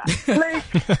idea. Like,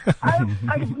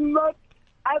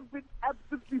 I've been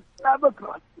absolutely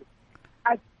flabbergasted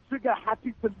at trigger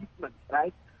happy policemen,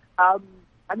 right? I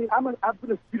mean, I've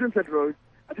been a student at Rhodes.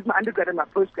 I did my undergrad and my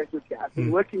postgraduate here. I've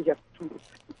been working here for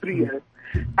 3 years.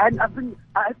 And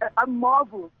I'm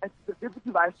marveled at the Deputy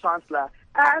Vice Chancellor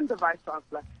and the Vice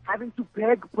Chancellor having to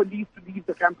beg police to leave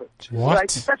the campus. What? Right?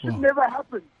 That should never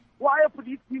happen. Why are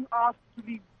police being asked to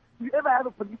leave? Do you ever have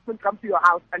a policeman come to your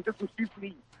house and just refuse to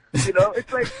leave? You know,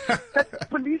 it's like that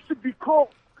police should be called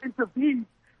to intervene,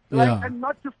 right? And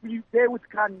not just be there with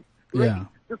guns. Right?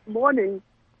 This morning,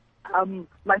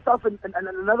 myself and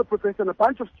another professor and a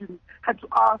bunch of students had to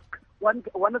ask one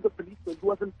of the policemen who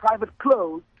was in private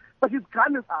clothes, but his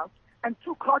gun is out and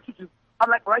 2 cartridges are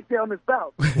like right there on his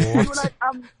belt. And we're like,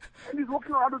 and he's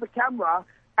walking around with the camera.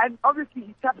 And obviously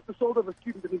he taps the shoulder of a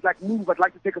student and he's like, move, I'd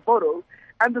like to take a photo.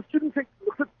 And the student takes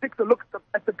a look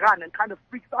at the gun and kind of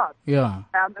freaks out. Yeah.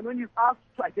 And when he's asked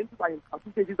to identify himself,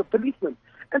 he says he's a policeman.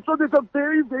 And so there's a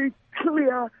very, very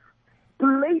clear,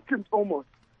 blatant almost,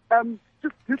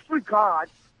 just disregard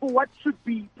for what should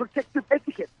be protective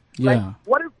etiquette. Yeah.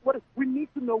 Like, we need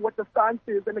to know what the stance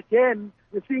is. And again,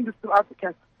 we're seeing this throughout the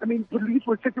camp. I mean, police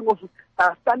were setting off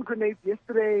stun grenades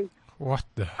yesterday. What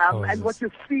the hell? And what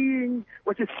you're seeing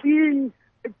on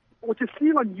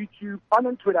YouTube,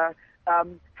 on Twitter,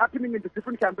 happening in the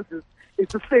different campuses is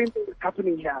the same thing that's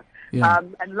happening here. Yeah.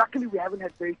 And luckily we haven't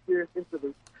had very serious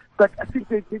incidents. But I think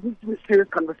there needs to be a serious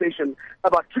conversation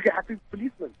about trigger-happy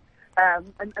policemen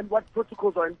and what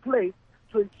protocols are in place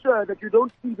to ensure that you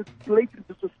don't see this blatant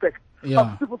disrespect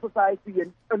of civil society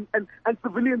and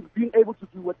civilians being able to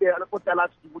do what they're allowed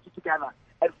to do, which is together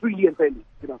and freely and fairly,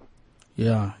 you know.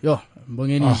 Yeah,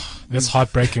 Mbongeni. That's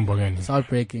heartbreaking, Mbongeni. It's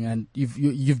heartbreaking, and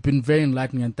you've been very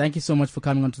enlightening, and thank you so much for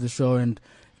coming onto the show and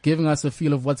giving us a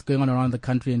feel of what's going on around the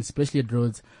country, and especially at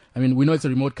Rhodes. I mean, we know it's a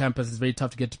remote campus; it's very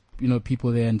tough to get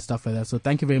people there and stuff like that. So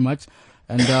thank you very much,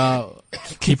 and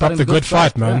keep up the good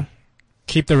fight, man. Yeah.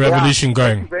 Keep the revolution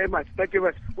going. Thank you very much. Thank you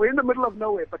very much. We're in the middle of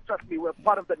nowhere, but trust me, we're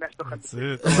part of the national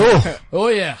country. Oh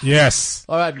yeah. Yes.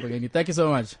 All right, Mbongeni. Thank you so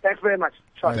much. Thanks very much.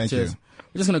 Right, Thank cheers. you.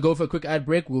 We're just going to go for a quick ad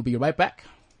break. We'll be right back.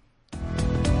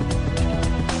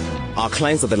 Our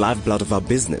clients are the lifeblood of our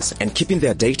business, and keeping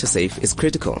their data safe is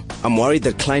critical. I'm worried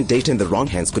that client data in the wrong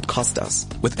hands could cost us.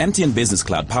 With MTN Business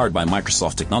Cloud powered by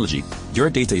Microsoft technology, your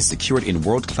data is secured in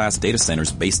world-class data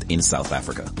centers based in South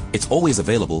Africa. It's always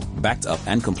available, backed up,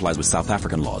 and complies with South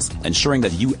African laws, ensuring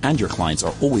that you and your clients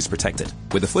are always protected.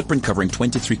 With a footprint covering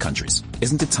 23 countries,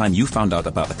 isn't it time you found out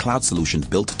about a cloud solution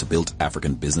built to build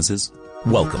African businesses?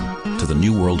 Welcome to the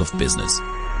new world of business.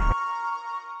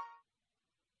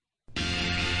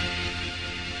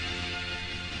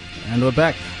 And we're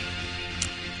back.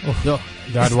 Oh, yo,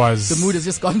 that was... The mood has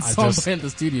just gone somber in the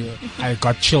studio. I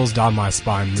got chills down my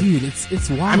spine. Dude, it's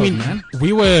wild, I mean, man.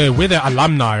 We're the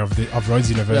alumni of Rhodes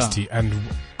University, and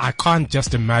I can't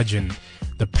just imagine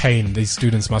the pain these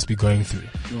students must be going through.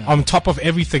 Yeah. On top of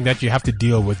everything that you have to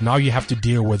deal with, now you have to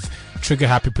deal with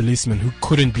trigger-happy policemen who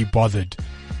couldn't be bothered.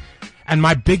 And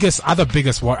my other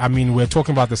biggest, I mean, we were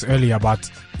talking about this earlier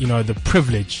about, the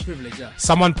privilege. Yeah.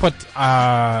 Someone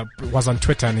was on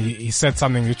Twitter and he said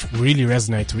something which really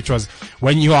resonated, which was,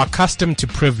 when you are accustomed to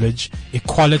privilege,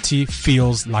 equality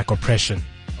feels like oppression.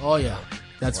 Oh yeah.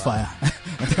 That's fire.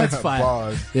 That's fire.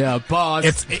 Bars. Yeah,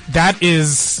 bars. That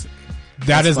is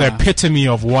the epitome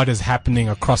of what is happening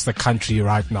across the country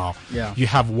right now. Yeah. You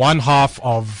have one half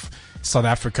of South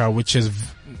Africa, which is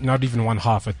not even one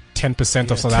half, 10%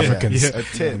 of South Africans. A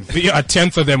tenth. A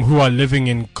tenth of them who are living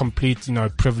in complete,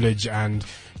 privilege and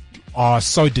are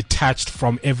so detached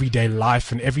from everyday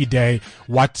life and everyday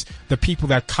what the people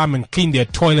that come and clean their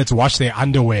toilets, wash their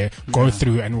underwear, go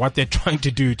through, and what they're trying to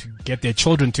do to get their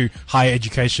children to higher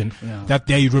education, that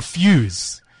they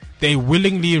refuse. They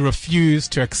willingly refuse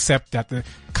to accept that the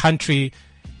country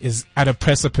is at a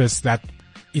precipice that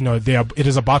it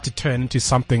is about to turn into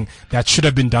something that should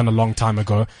have been done a long time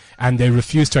ago, and they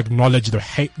refuse to acknowledge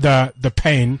the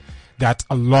pain that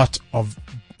a lot of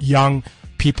young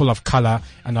people of color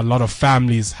and a lot of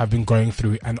families have been going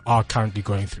through and are currently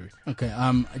going through. Okay,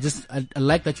 I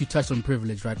like that you touched on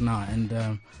privilege right now, and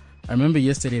I remember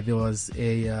yesterday there was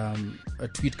a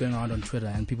tweet going around on Twitter,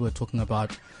 and people were talking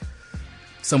about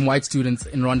some white students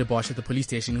in Rondebosch at the police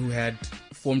station who had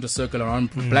formed a circle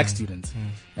around black students,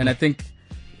 and I think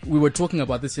we were talking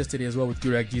about this yesterday as well with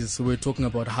Durag Jesus. So we were talking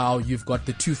about how you've got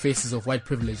the two faces of white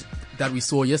privilege that we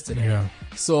saw yesterday. Yeah.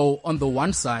 So on the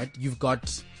one side, you've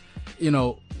got,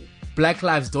 black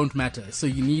lives don't matter. So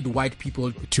you need white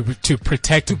people to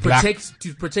protect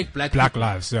black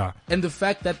lives. Yeah. And the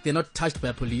fact that they're not touched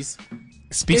by police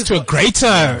speaks to a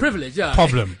greater privilege. Yeah.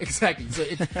 Problem. Exactly. So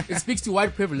it speaks to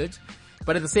white privilege.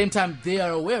 But at the same time, they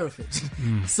are aware of it.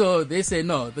 So they say,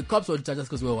 no, the cops won't judge us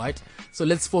because we're white. So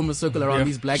let's form a circle around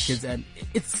these black kids. And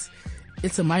it's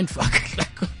a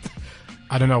mindfuck.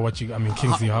 I don't know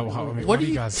Kingsley, what do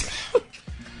you guys...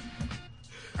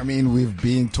 I mean, we've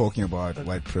been talking about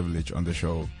white privilege on the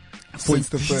show since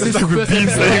the first. It's like we've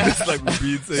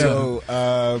been saying. So,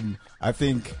 I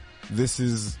think this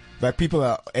is... Like, people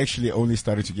are actually only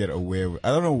starting to get aware. I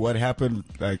don't know what happened,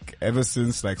 ever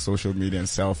since, social media and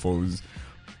cell phones,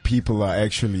 people are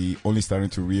actually only starting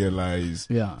to realize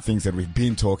things that we've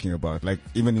been talking about. Like,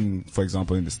 even for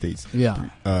example, in the States. Yeah.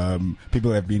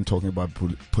 People have been talking about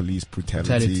police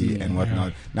brutality and whatnot.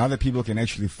 Yeah. Now that people can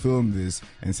actually film this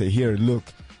and say, here, look,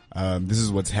 this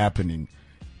is what's happening.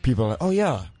 People are like, oh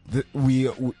yeah,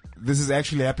 this is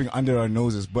actually happening under our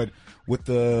noses. But with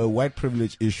the white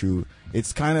privilege issue,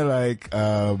 it's kind of like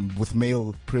with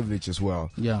male privilege as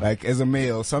well. Yeah. Like, as a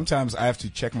male, sometimes I have to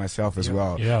check myself as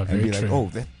well. Yeah, and be true. like,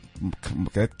 oh,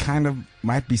 that kind of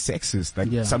might be sexist.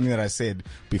 Like, something that I said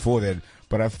before that.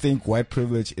 But I think white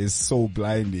privilege is so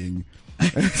blinding.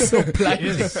 So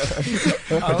blinding.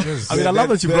 I love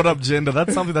that you brought up gender.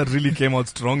 That's something that really came out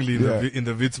strongly in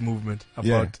the Wits movement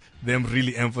about them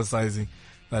really emphasizing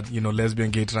that,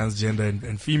 lesbian, gay, transgender,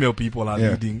 and female people are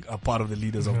are part of the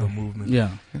leaders of the movement. Yeah.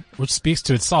 Which speaks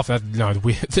to itself that,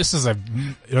 this is a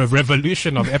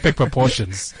revolution of epic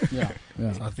proportions. Yeah.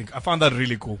 So I found that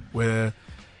really cool,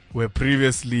 where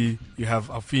previously you have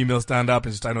a female stand up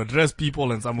and she's trying to address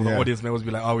people, and some of the audience members be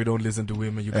like, oh, we don't listen to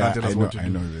women, you can't tell us what to do. I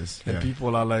know this. And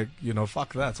people are like,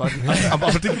 fuck that. So I'm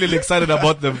particularly excited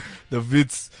about the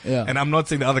Wits. Yeah. And I'm not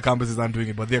saying the other campuses aren't doing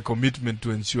it, but their commitment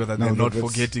to ensure that they're not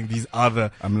forgetting these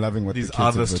other I'm loving what these the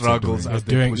other struggles as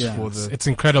they push for the it's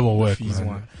incredible work. fees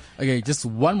one. Okay, just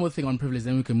one more thing on privilege,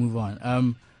 then we can move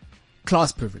on.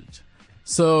 Class privilege.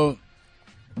 So,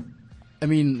 I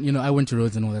mean, I went to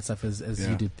Rhodes and all that stuff as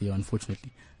you did, Theo,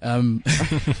 unfortunately.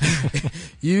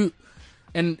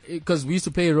 Because we used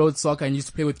to play Rhodes soccer and used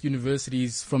to play with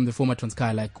universities from the former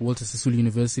Transkei, like Walter Sisulu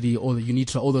University, or the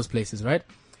UNITRA, all those places, right?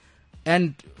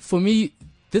 And for me,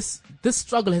 this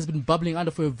struggle has been bubbling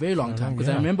under for a very long time. Because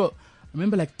I remember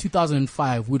remember like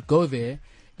 2005, we'd go there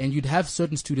and you'd have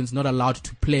certain students not allowed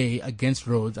to play against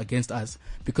Rhodes, against us,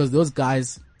 because those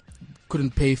guys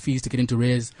couldn't pay fees to get into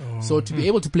res. So to be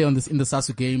able to play in the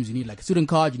SASU games, you need like a student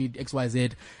card, you need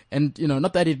XYZ. And,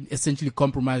 not that it essentially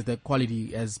compromised their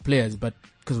quality as players, but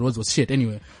because Rhodes was shit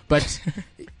anyway. But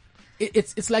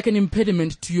it's like an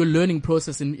impediment to your learning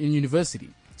process in university.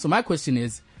 So my question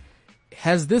is,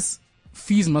 has this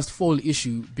fees must fall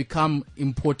issue become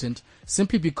important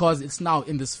simply because it's now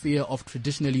in the sphere of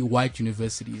traditionally white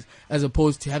universities as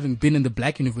opposed to having been in the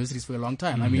black universities for a long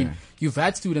time? I mean, you've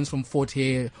had students from Fort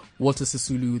Hare, Walter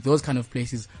Sisulu, those kind of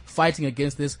places fighting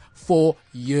against this for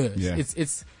years. Yeah.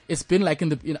 It's been like I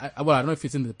don't know if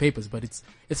it's in the papers, but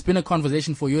it's been a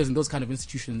conversation for years in those kind of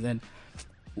institutions. And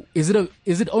is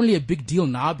it only a big deal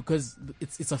now because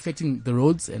it's affecting the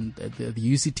roads and the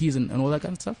UCTs and all that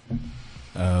kind of stuff?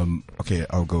 Okay,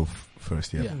 I'll go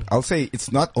first. Yeah. I'll say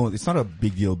it's not a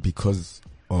big deal because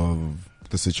of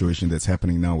the situation that's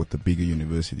happening now with the bigger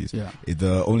universities. Yeah.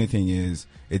 The only thing is,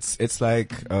 it's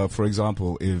like, for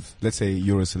example, if let's say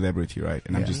you're a celebrity, right,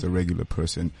 and I'm just a regular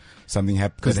person, something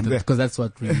happens because that's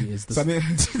what really is. something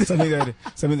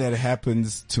that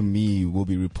happens to me will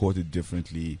be reported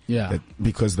differently. Yeah.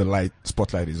 Because the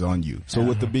spotlight is on you. So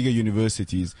with the bigger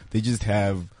universities, they just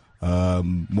have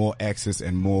more access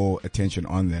and more attention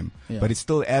on them, but it's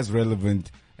still as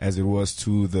relevant as it was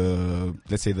to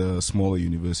let's say the smaller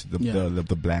university,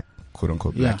 the black, quote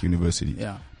unquote, black university.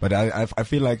 Yeah. But I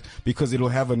feel like because it'll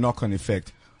have a knock-on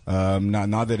effect,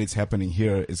 now that it's happening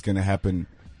here, it's going to happen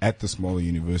at the smaller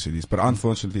universities. But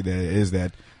unfortunately, there is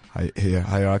that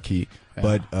hierarchy. Yeah.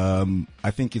 But I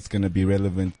think it's going to be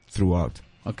relevant throughout.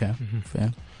 Okay,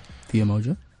 fair. The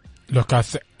emoji. Look,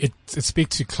 it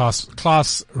speaks to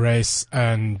class, race,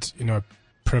 and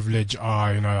privilege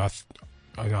are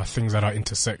things that are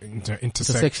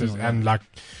intersections, and like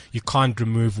you can't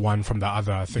remove one from the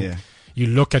other. I think you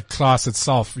look at class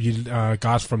itself.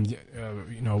 Guys from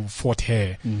Fort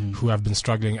Hare who have been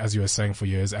struggling, as you were saying, for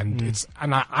years, and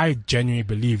I genuinely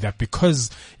believe that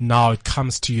because now it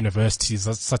comes to universities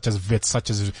such as Wits, such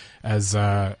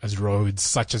as Rhodes,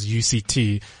 such as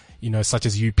UCT. Such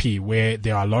as UP, where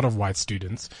there are a lot of white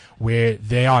students, where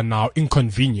they are now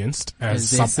inconvenienced,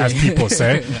 as people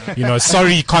say.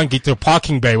 Sorry, you can't get to a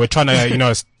parking bay. We're trying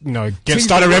to,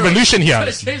 start a revolution here.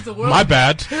 My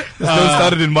bad. Don't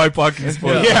start it in my parking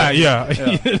spot. Yeah. You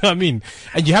know what I mean?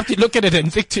 And you have to look at it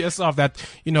and think to yourself that,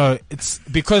 it's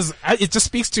because it just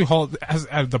speaks to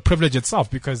the privilege itself,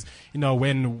 because,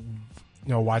 when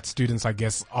white students, I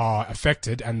guess, are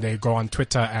affected and they go on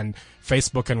Twitter and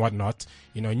Facebook and whatnot,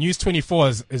 News 24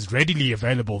 is readily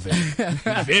available there.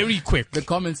 Very quick. The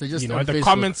comments are just on the Facebook.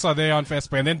 Comments are there on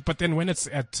Facebook. But then when it's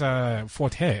at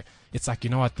Fort Hare, it's like,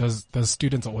 what, those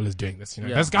students are always doing this.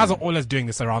 Those guys are always doing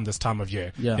this around this time of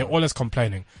year. Yeah. They're always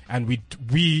complaining. And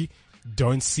we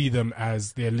don't see them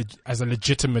as a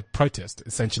legitimate protest,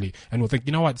 essentially. And we'll think,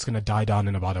 it's going to die down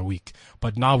in about a week.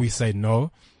 But now we say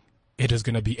no. It is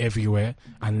going to be everywhere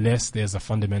unless there's a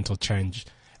fundamental change,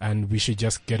 and we should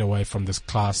just get away from this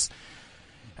class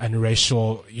and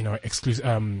racial,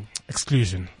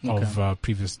 exclusion of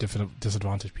previous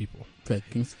disadvantaged people.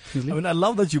 Kingsley? I mean, I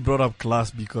love that you brought up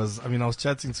class because, I was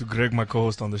chatting to Greg, my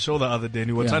co-host, on the show the other day,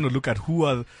 and we were trying to look at who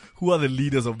are the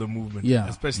leaders of the movement,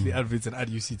 especially at Wits and at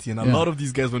UCT, and a lot of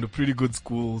these guys went to pretty good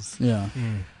schools. Yeah.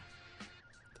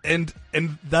 And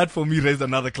that for me raised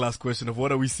another class question of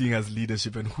what are we seeing as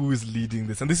leadership and who is leading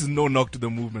this? And this is no knock to the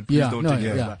movement. Please don't take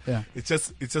it.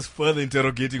 It's just further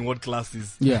interrogating what class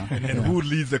is. Yeah. And who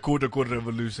leads the quote unquote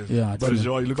revolution. Yeah. But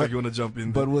Joe, you look like you want to jump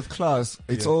in. But with class,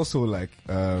 it's also like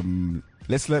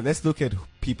let's look at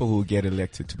people who get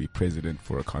elected to be president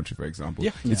for a country, for example.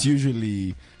 Yeah. It's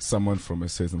usually someone from a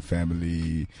certain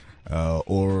family.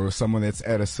 Or someone that's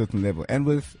at a certain level. And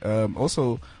with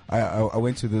also, I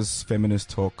went to this feminist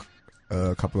talk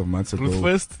a couple of months ago. Ruth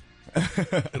First?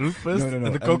 No.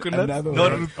 And the coconut? That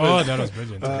was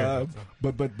brilliant.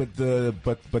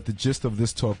 But the gist of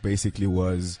this talk basically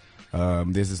was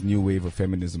there's this new wave of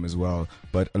feminism as well.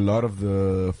 But a lot of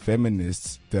the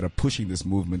feminists that are pushing this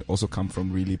movement also come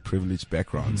from really privileged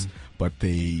backgrounds. But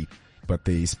they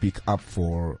speak up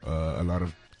for a lot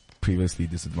of previously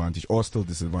disadvantaged or still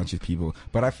disadvantaged people.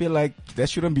 But I feel like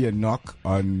that shouldn't be a knock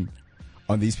on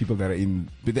these people that are in.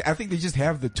 But I think they just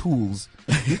have the tools.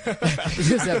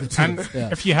 And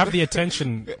if you have the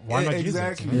attention, why not use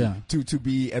it? Yeah. To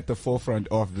be at the forefront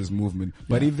of this movement.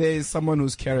 But if there is someone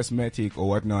who's charismatic or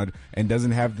whatnot and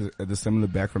doesn't have the similar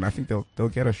background, I think they'll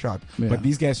get a shot. Yeah. But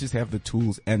these guys just have the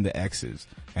tools and the access,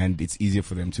 and it's easier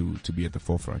for them to be at the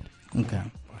forefront. Okay.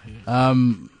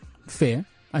 Fair.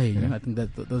 I hear you. I think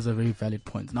that those are very valid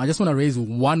points. Now, I just want to raise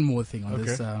one more thing on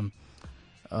this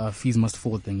fees must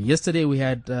fall thing. Yesterday we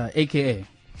had AKA.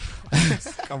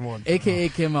 Come on. AKA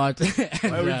came out. Why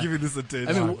are we giving this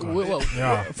attention? I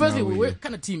mean, firstly, we're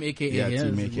kind of team AKA here.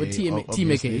 Team AKA, we're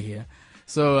team AKA here.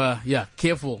 So,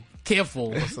 careful,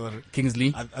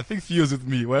 Kingsley. I think Theo's with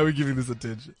me. Why are we giving this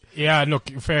attention? Yeah, look,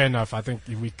 fair enough. I think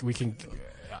we can.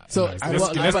 So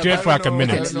let's do it for like a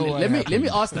minute. Let me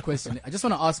ask the question. I just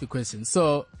want to ask a question.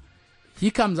 So he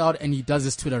comes out and he does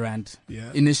his Twitter rant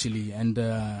initially, and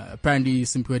apparently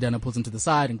Simpiwe Dana pulls him to the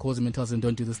side and calls him and tells him,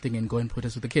 "Don't do this thing and go and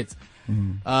protest with the kids."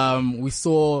 We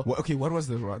saw. What was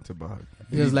the rant about?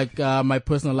 It was like my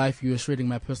personal life. You are shredding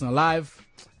my personal life.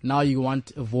 Now you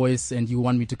want a voice and you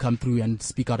want me to come through and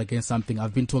speak out against something.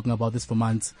 I've been talking about this for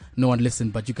months. No one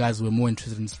listened, but you guys were more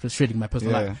interested in shredding my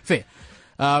personal life. Fair.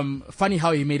 Funny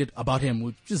how he made it about him,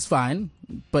 which is fine,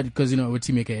 but because, we're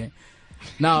Team AKA.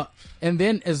 Now, and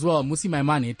then as well, Musi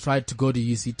Maimane tried to go to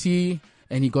UCT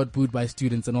and he got booed by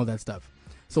students and all that stuff.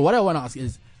 So what I want to ask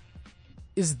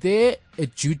is there a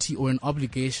duty or an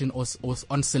obligation or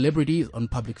on celebrities, on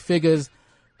public figures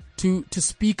to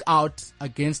speak out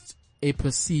against a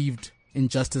perceived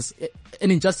injustice,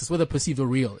 an injustice, whether perceived or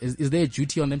real? Is there a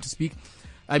duty on them to speak?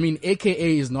 I mean,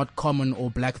 AKA is not Common or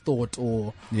Black Thought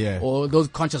or those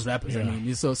conscious rappers. I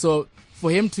mean, so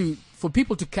for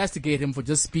people to castigate him for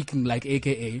just speaking like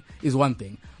AKA is one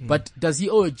thing. But does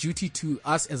he owe a duty to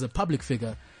us as a public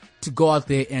figure to go out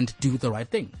there and do the right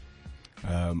thing?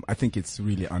 I think it's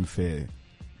really unfair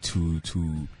to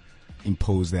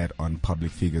impose that on public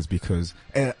figures because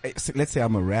let's say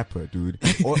I'm a rapper, dude.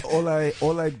 all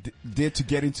I did to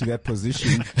get into that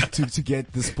position to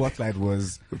get the spotlight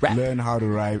was learn how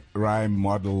to rhyme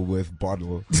model with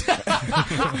bottle.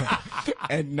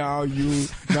 And now you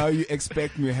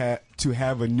expect me to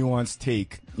have a nuanced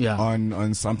take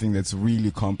on something that's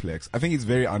really complex. I think it's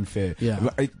very unfair.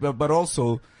 But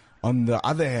also on the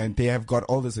other hand, they have got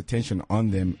all this attention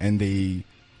on them and they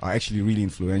are actually really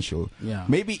influential. Yeah.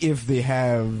 Maybe if they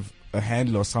have a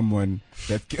handler or someone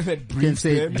that briefs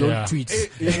them. Don't tweet.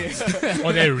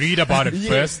 Or they read about it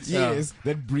first. Yes,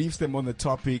 that briefs them on the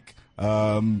topic.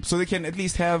 So they can at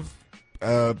least have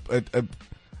a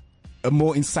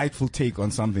more insightful take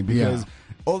on something because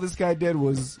all this guy did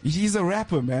was, he's a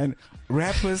rapper, man.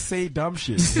 Rappers say dumb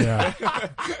shit. Yeah.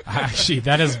 Actually,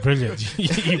 that is brilliant. you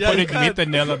hit the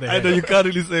nail on the head. I know you can't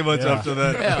really say much after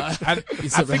that. Yeah. And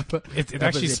I think it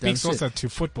actually speaks also to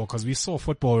football because we saw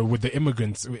football with the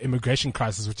immigration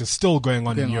crisis, which is still going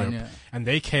on in Europe. And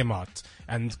they came out.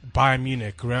 And Bayern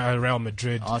Munich, Real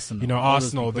Madrid,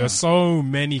 Arsenal. There's so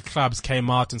many clubs came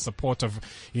out in support of,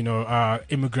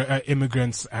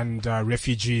 immigrants and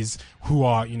refugees who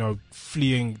are,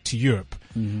 fleeing to Europe.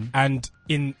 Mm-hmm. And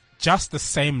in just the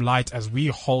same light as we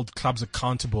hold clubs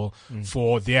accountable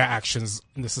for their actions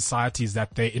in the societies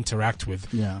that they interact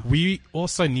with, we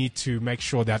also need to make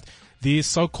sure that these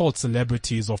so-called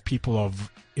celebrities of people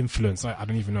of influence, I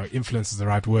don't even know if influence is the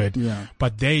right word,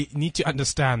 but they need to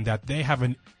understand that they have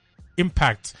an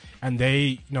impact and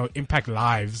they, impact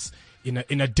lives in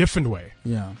a different way.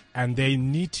 Yeah. And they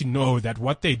need to know that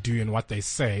what they do and what they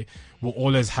say will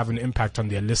always have an impact on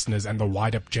their listeners and the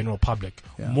wider general public,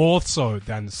 more so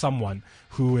than someone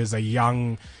who is a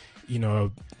young,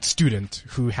 student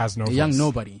who has no voice. Young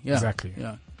nobody. Yeah. Exactly.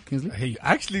 Yeah. Kingsley? Hey,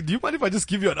 actually, do you mind if I just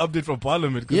give you an update from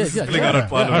Parliament? Because this is playing out of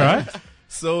Parliament. All right.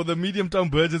 So the medium-term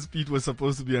budget speech was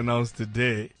supposed to be announced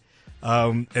today,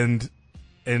 and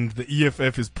the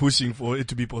EFF is pushing for it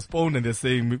to be postponed, and they're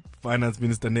saying Finance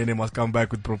Minister Nene must come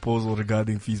back with proposal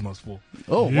regarding fees must fall.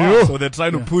 Oh, wow. So they're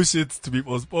trying to push it to be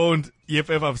postponed.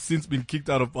 EFF have since been kicked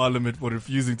out of Parliament for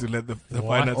refusing to let the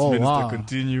Finance Minister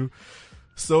continue.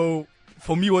 So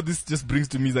for me, what this just brings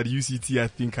to me is that UCT, I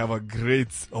think, have a great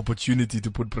opportunity to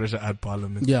put pressure at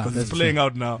Parliament. Yeah, because it's playing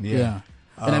out now. Yeah.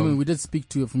 And I mean, we did speak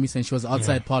to Fumisa and she was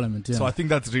outside Parliament. Yeah. So I think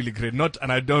that's really great.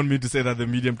 And I don't mean to say that the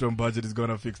medium-term budget is going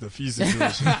to fix the fee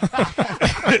situation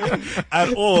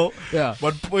at all. Yeah.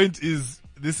 But point is,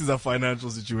 this is a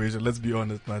financial situation. Let's be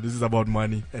honest, man. This is about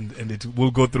money, and it will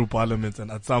go through Parliament.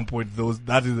 And at some point,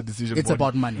 that is the decision. It's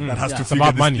about money. That has to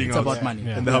figure this thing out. It's about money.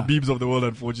 And the Habibs of the world,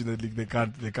 unfortunately, they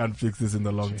can't fix this in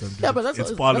the long term. Yeah, but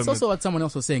that's also what someone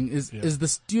else was saying. Is the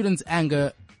students'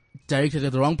 anger directed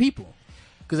at the wrong people?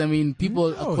 Because I mean, people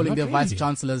are calling their vice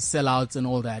chancellors sellouts and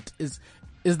all that. Is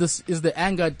the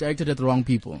anger directed at the wrong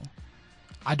people?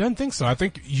 I don't think so. I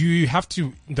think you have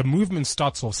to. The movement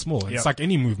starts off small. It's like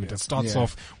any movement. It starts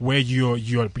off where you're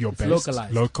based,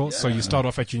 local. Yeah. So you start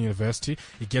off at your university.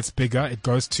 It gets bigger. It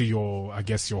goes to your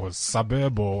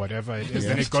suburb or whatever it is.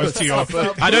 Then it goes to your.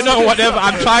 I don't know. Whatever.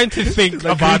 I'm trying to think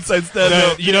about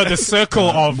the circle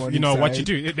of what you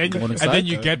do. Then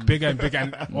you get bigger and bigger.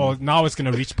 And now it's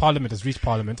going to reach Parliament. It's reached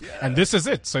Parliament, and this is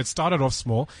it. So it started off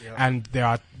small, and they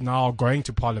are now going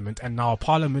to Parliament, and now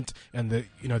Parliament and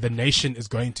the nation is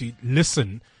going to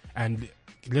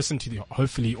listen to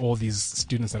hopefully all these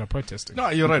students that are protesting. No,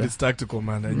 you're right. It's tactical,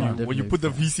 man. And when you put the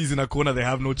VCs in a corner, they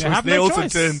have no choice. They also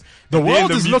turn. The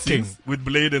world is looking with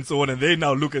Blade and so on, and they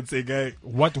now look and say, "Guy,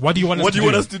 what do you want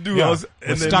us to do?" Yeah.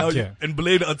 And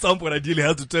Blade at some point ideally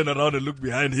has to turn around and look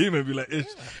behind him and be like, "Ish,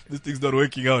 this thing's not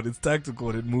working out." It's tactical.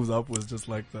 And it moves upwards just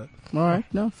like that. All right,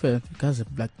 no fair. You guys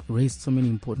have raised so many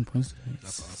important points today.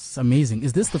 It's amazing.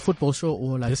 Is this the football show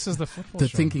or this is the football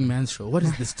show? Thinking Man's show? What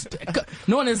is this today?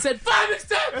 No one has said 5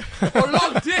 mixtape or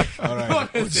long dick. All right.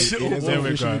 It has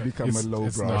officially become a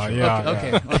lowbrow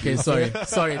show. Okay.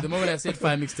 Sorry. The moment I said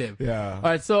 5 mixtape. Yeah. All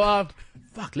right. So,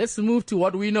 let's move to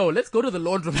what we know. Let's go to the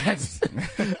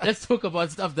laundromat. Let's talk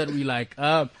about stuff that we like.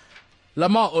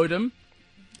 Lamar Odom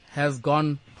has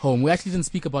gone home. We actually didn't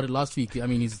speak about it last week. I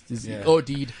mean, he's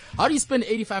OD'd. How do you spend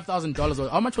 $85,000 or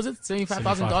how much was it?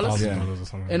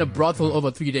 $75,000 in a brothel over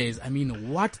 3 days. I mean,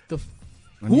 what the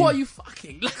who are you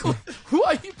fucking? Like, who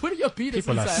are you putting your penis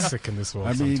inside? People are sick in this world.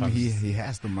 I mean, sometimes. he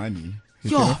has the money. He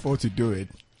can afford to do it.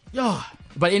 Yeah.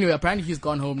 But anyway, apparently he's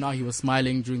gone home now. He was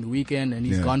smiling during the weekend and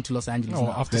he's gone to Los Angeles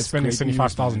now. After spending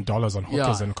 $75,000 on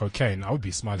hookers and cocaine, I would be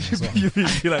smiling as well.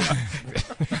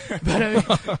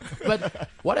 But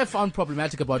what I found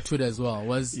problematic about Twitter as well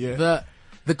was the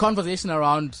conversation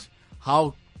around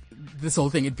how this whole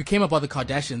thing, it became about the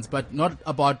Kardashians, but not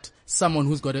about someone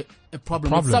who's got a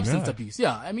problem with substance abuse.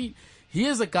 Yeah. I mean, he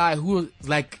is a guy who,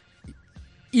 like,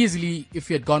 easily, if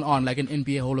he had gone on, like an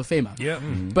NBA Hall of Famer. Yeah.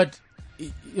 Mm-hmm. But,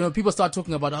 people start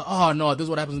talking about, oh no, this is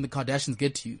what happens when the Kardashians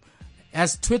get to you.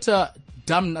 Has Twitter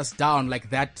dumbed us down like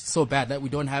that so bad that we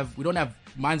don't have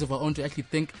minds of our own to actually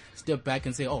think, step back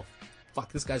and say, oh,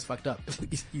 fuck, this guy's fucked up.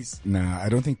 Nah, I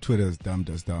don't think Twitter's dumbed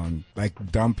us down. Like,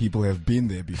 dumb people have been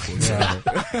there before.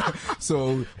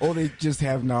 So all they just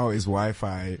have now is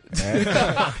Wi-Fi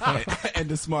and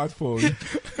the smartphone.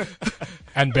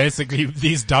 And basically,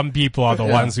 these dumb people are the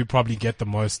ones who probably get the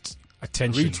most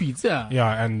attention. Retweets,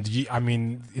 Yeah, and I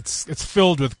mean, it's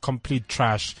filled with complete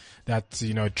trash that,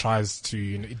 tries to,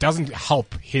 it doesn't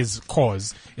help his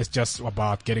cause. It's just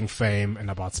about getting fame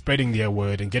and about spreading their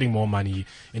word and getting more money,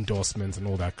 endorsements and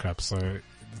all that crap. So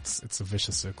it's a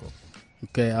vicious circle.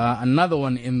 Okay, another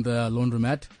one in the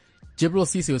laundromat. Jibril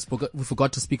Cisse, we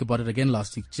forgot to speak about it again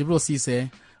last week. Jibril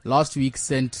Cisse last week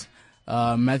sent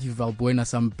Matthew Valbuena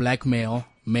some blackmail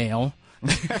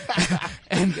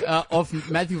and of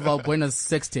Matthew Valbuena's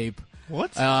sex tape.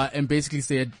 What? And basically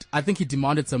said, I think he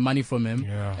demanded some money from him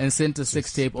and sent a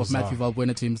sex tape of Matthew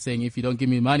Valbuena to him saying, if you don't give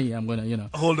me money, I'm gonna,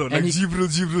 Hold on, and like Jibril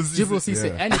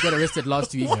Cisse, and he got arrested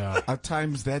last week. At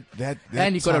times that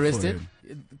and he got arrested.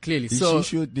 Clearly,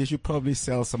 they should probably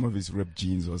sell some of his ripped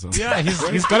jeans or something. Yeah,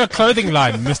 he's got a clothing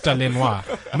line, Mr. Lenoir,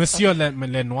 Monsieur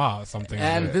Lenoir or something.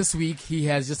 And like this week he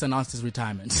has just announced his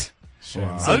retirement. Sure.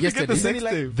 Wow. So how did you get the sex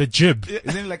tape? The jib.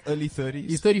 Isn't it like early 30s?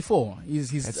 He's 34.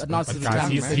 He's announced his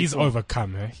retirement. He's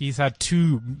overcome. He's had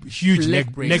 2 huge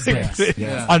leg breaks on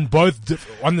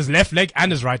his left leg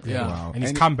and his right leg. Yeah. Wow. And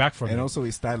he's come back from it. And also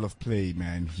his style of play,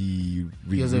 man. He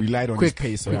relied on his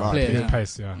pace a lot.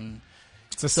 Pace,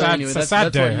 It's a sad day. That's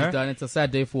what he's done. It's a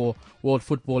sad day for world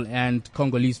football and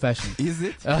Congolese fashion. Is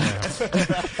it? No,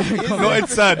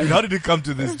 it's sad. Dude. How did it come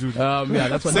to this, dude?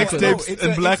 That's what sex tapes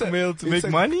and blackmail to make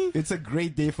money. It's a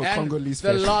great day for Congolese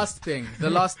fashion. The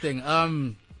last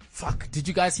thing. Fuck. Did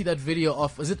you guys see that video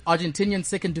of? Was it Argentinian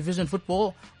second division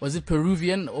football? Was it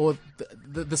Peruvian or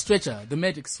the stretcher, the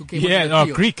medics who came?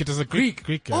 Greek. It was a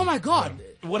Greek. Oh my God.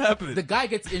 Yeah. What happened? The guy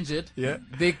gets injured. Yeah.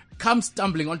 They come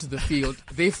stumbling onto the field.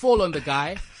 They fall on the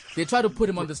guy. They try to put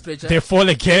him on the stretcher. They fall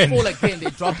again. They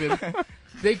drop him.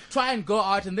 They try and go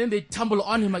out and then they tumble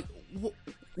on him like,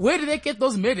 where did they get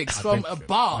those medics from? A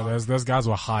bar? Those guys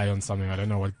were high on something. I don't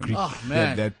know what Greek. Oh,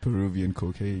 man. That Peruvian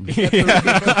cocaine.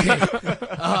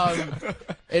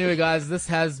 Anyway, guys, this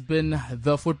has been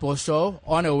the Football Show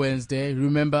on a Wednesday.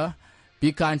 Remember,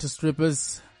 be kind to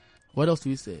strippers. What else do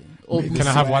we say? Can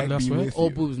I have one last word? All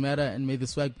boobs matter and may the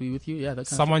swag be with you. Yeah, that's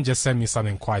someone just sent me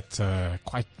something quite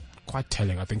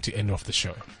telling, I think, to end off the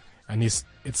show. And it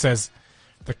says,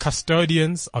 the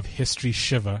custodians of history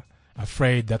shiver,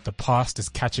 afraid that the past is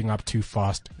catching up too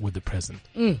fast with the present.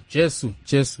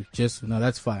 Jesus. No,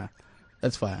 that's fire.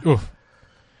 That's fire. Oof.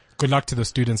 Good luck to the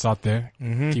students out there.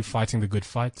 Keep fighting the good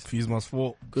fight. Fees must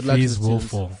fall. Good luck. Fees will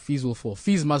fall. Fees will fall.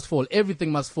 Fees must fall.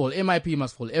 Everything must fall. MIP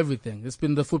must fall. Everything. It's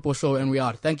been the Football Show, and we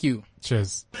are. Thank you.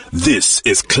 Cheers. This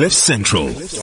is CliffCentral.com.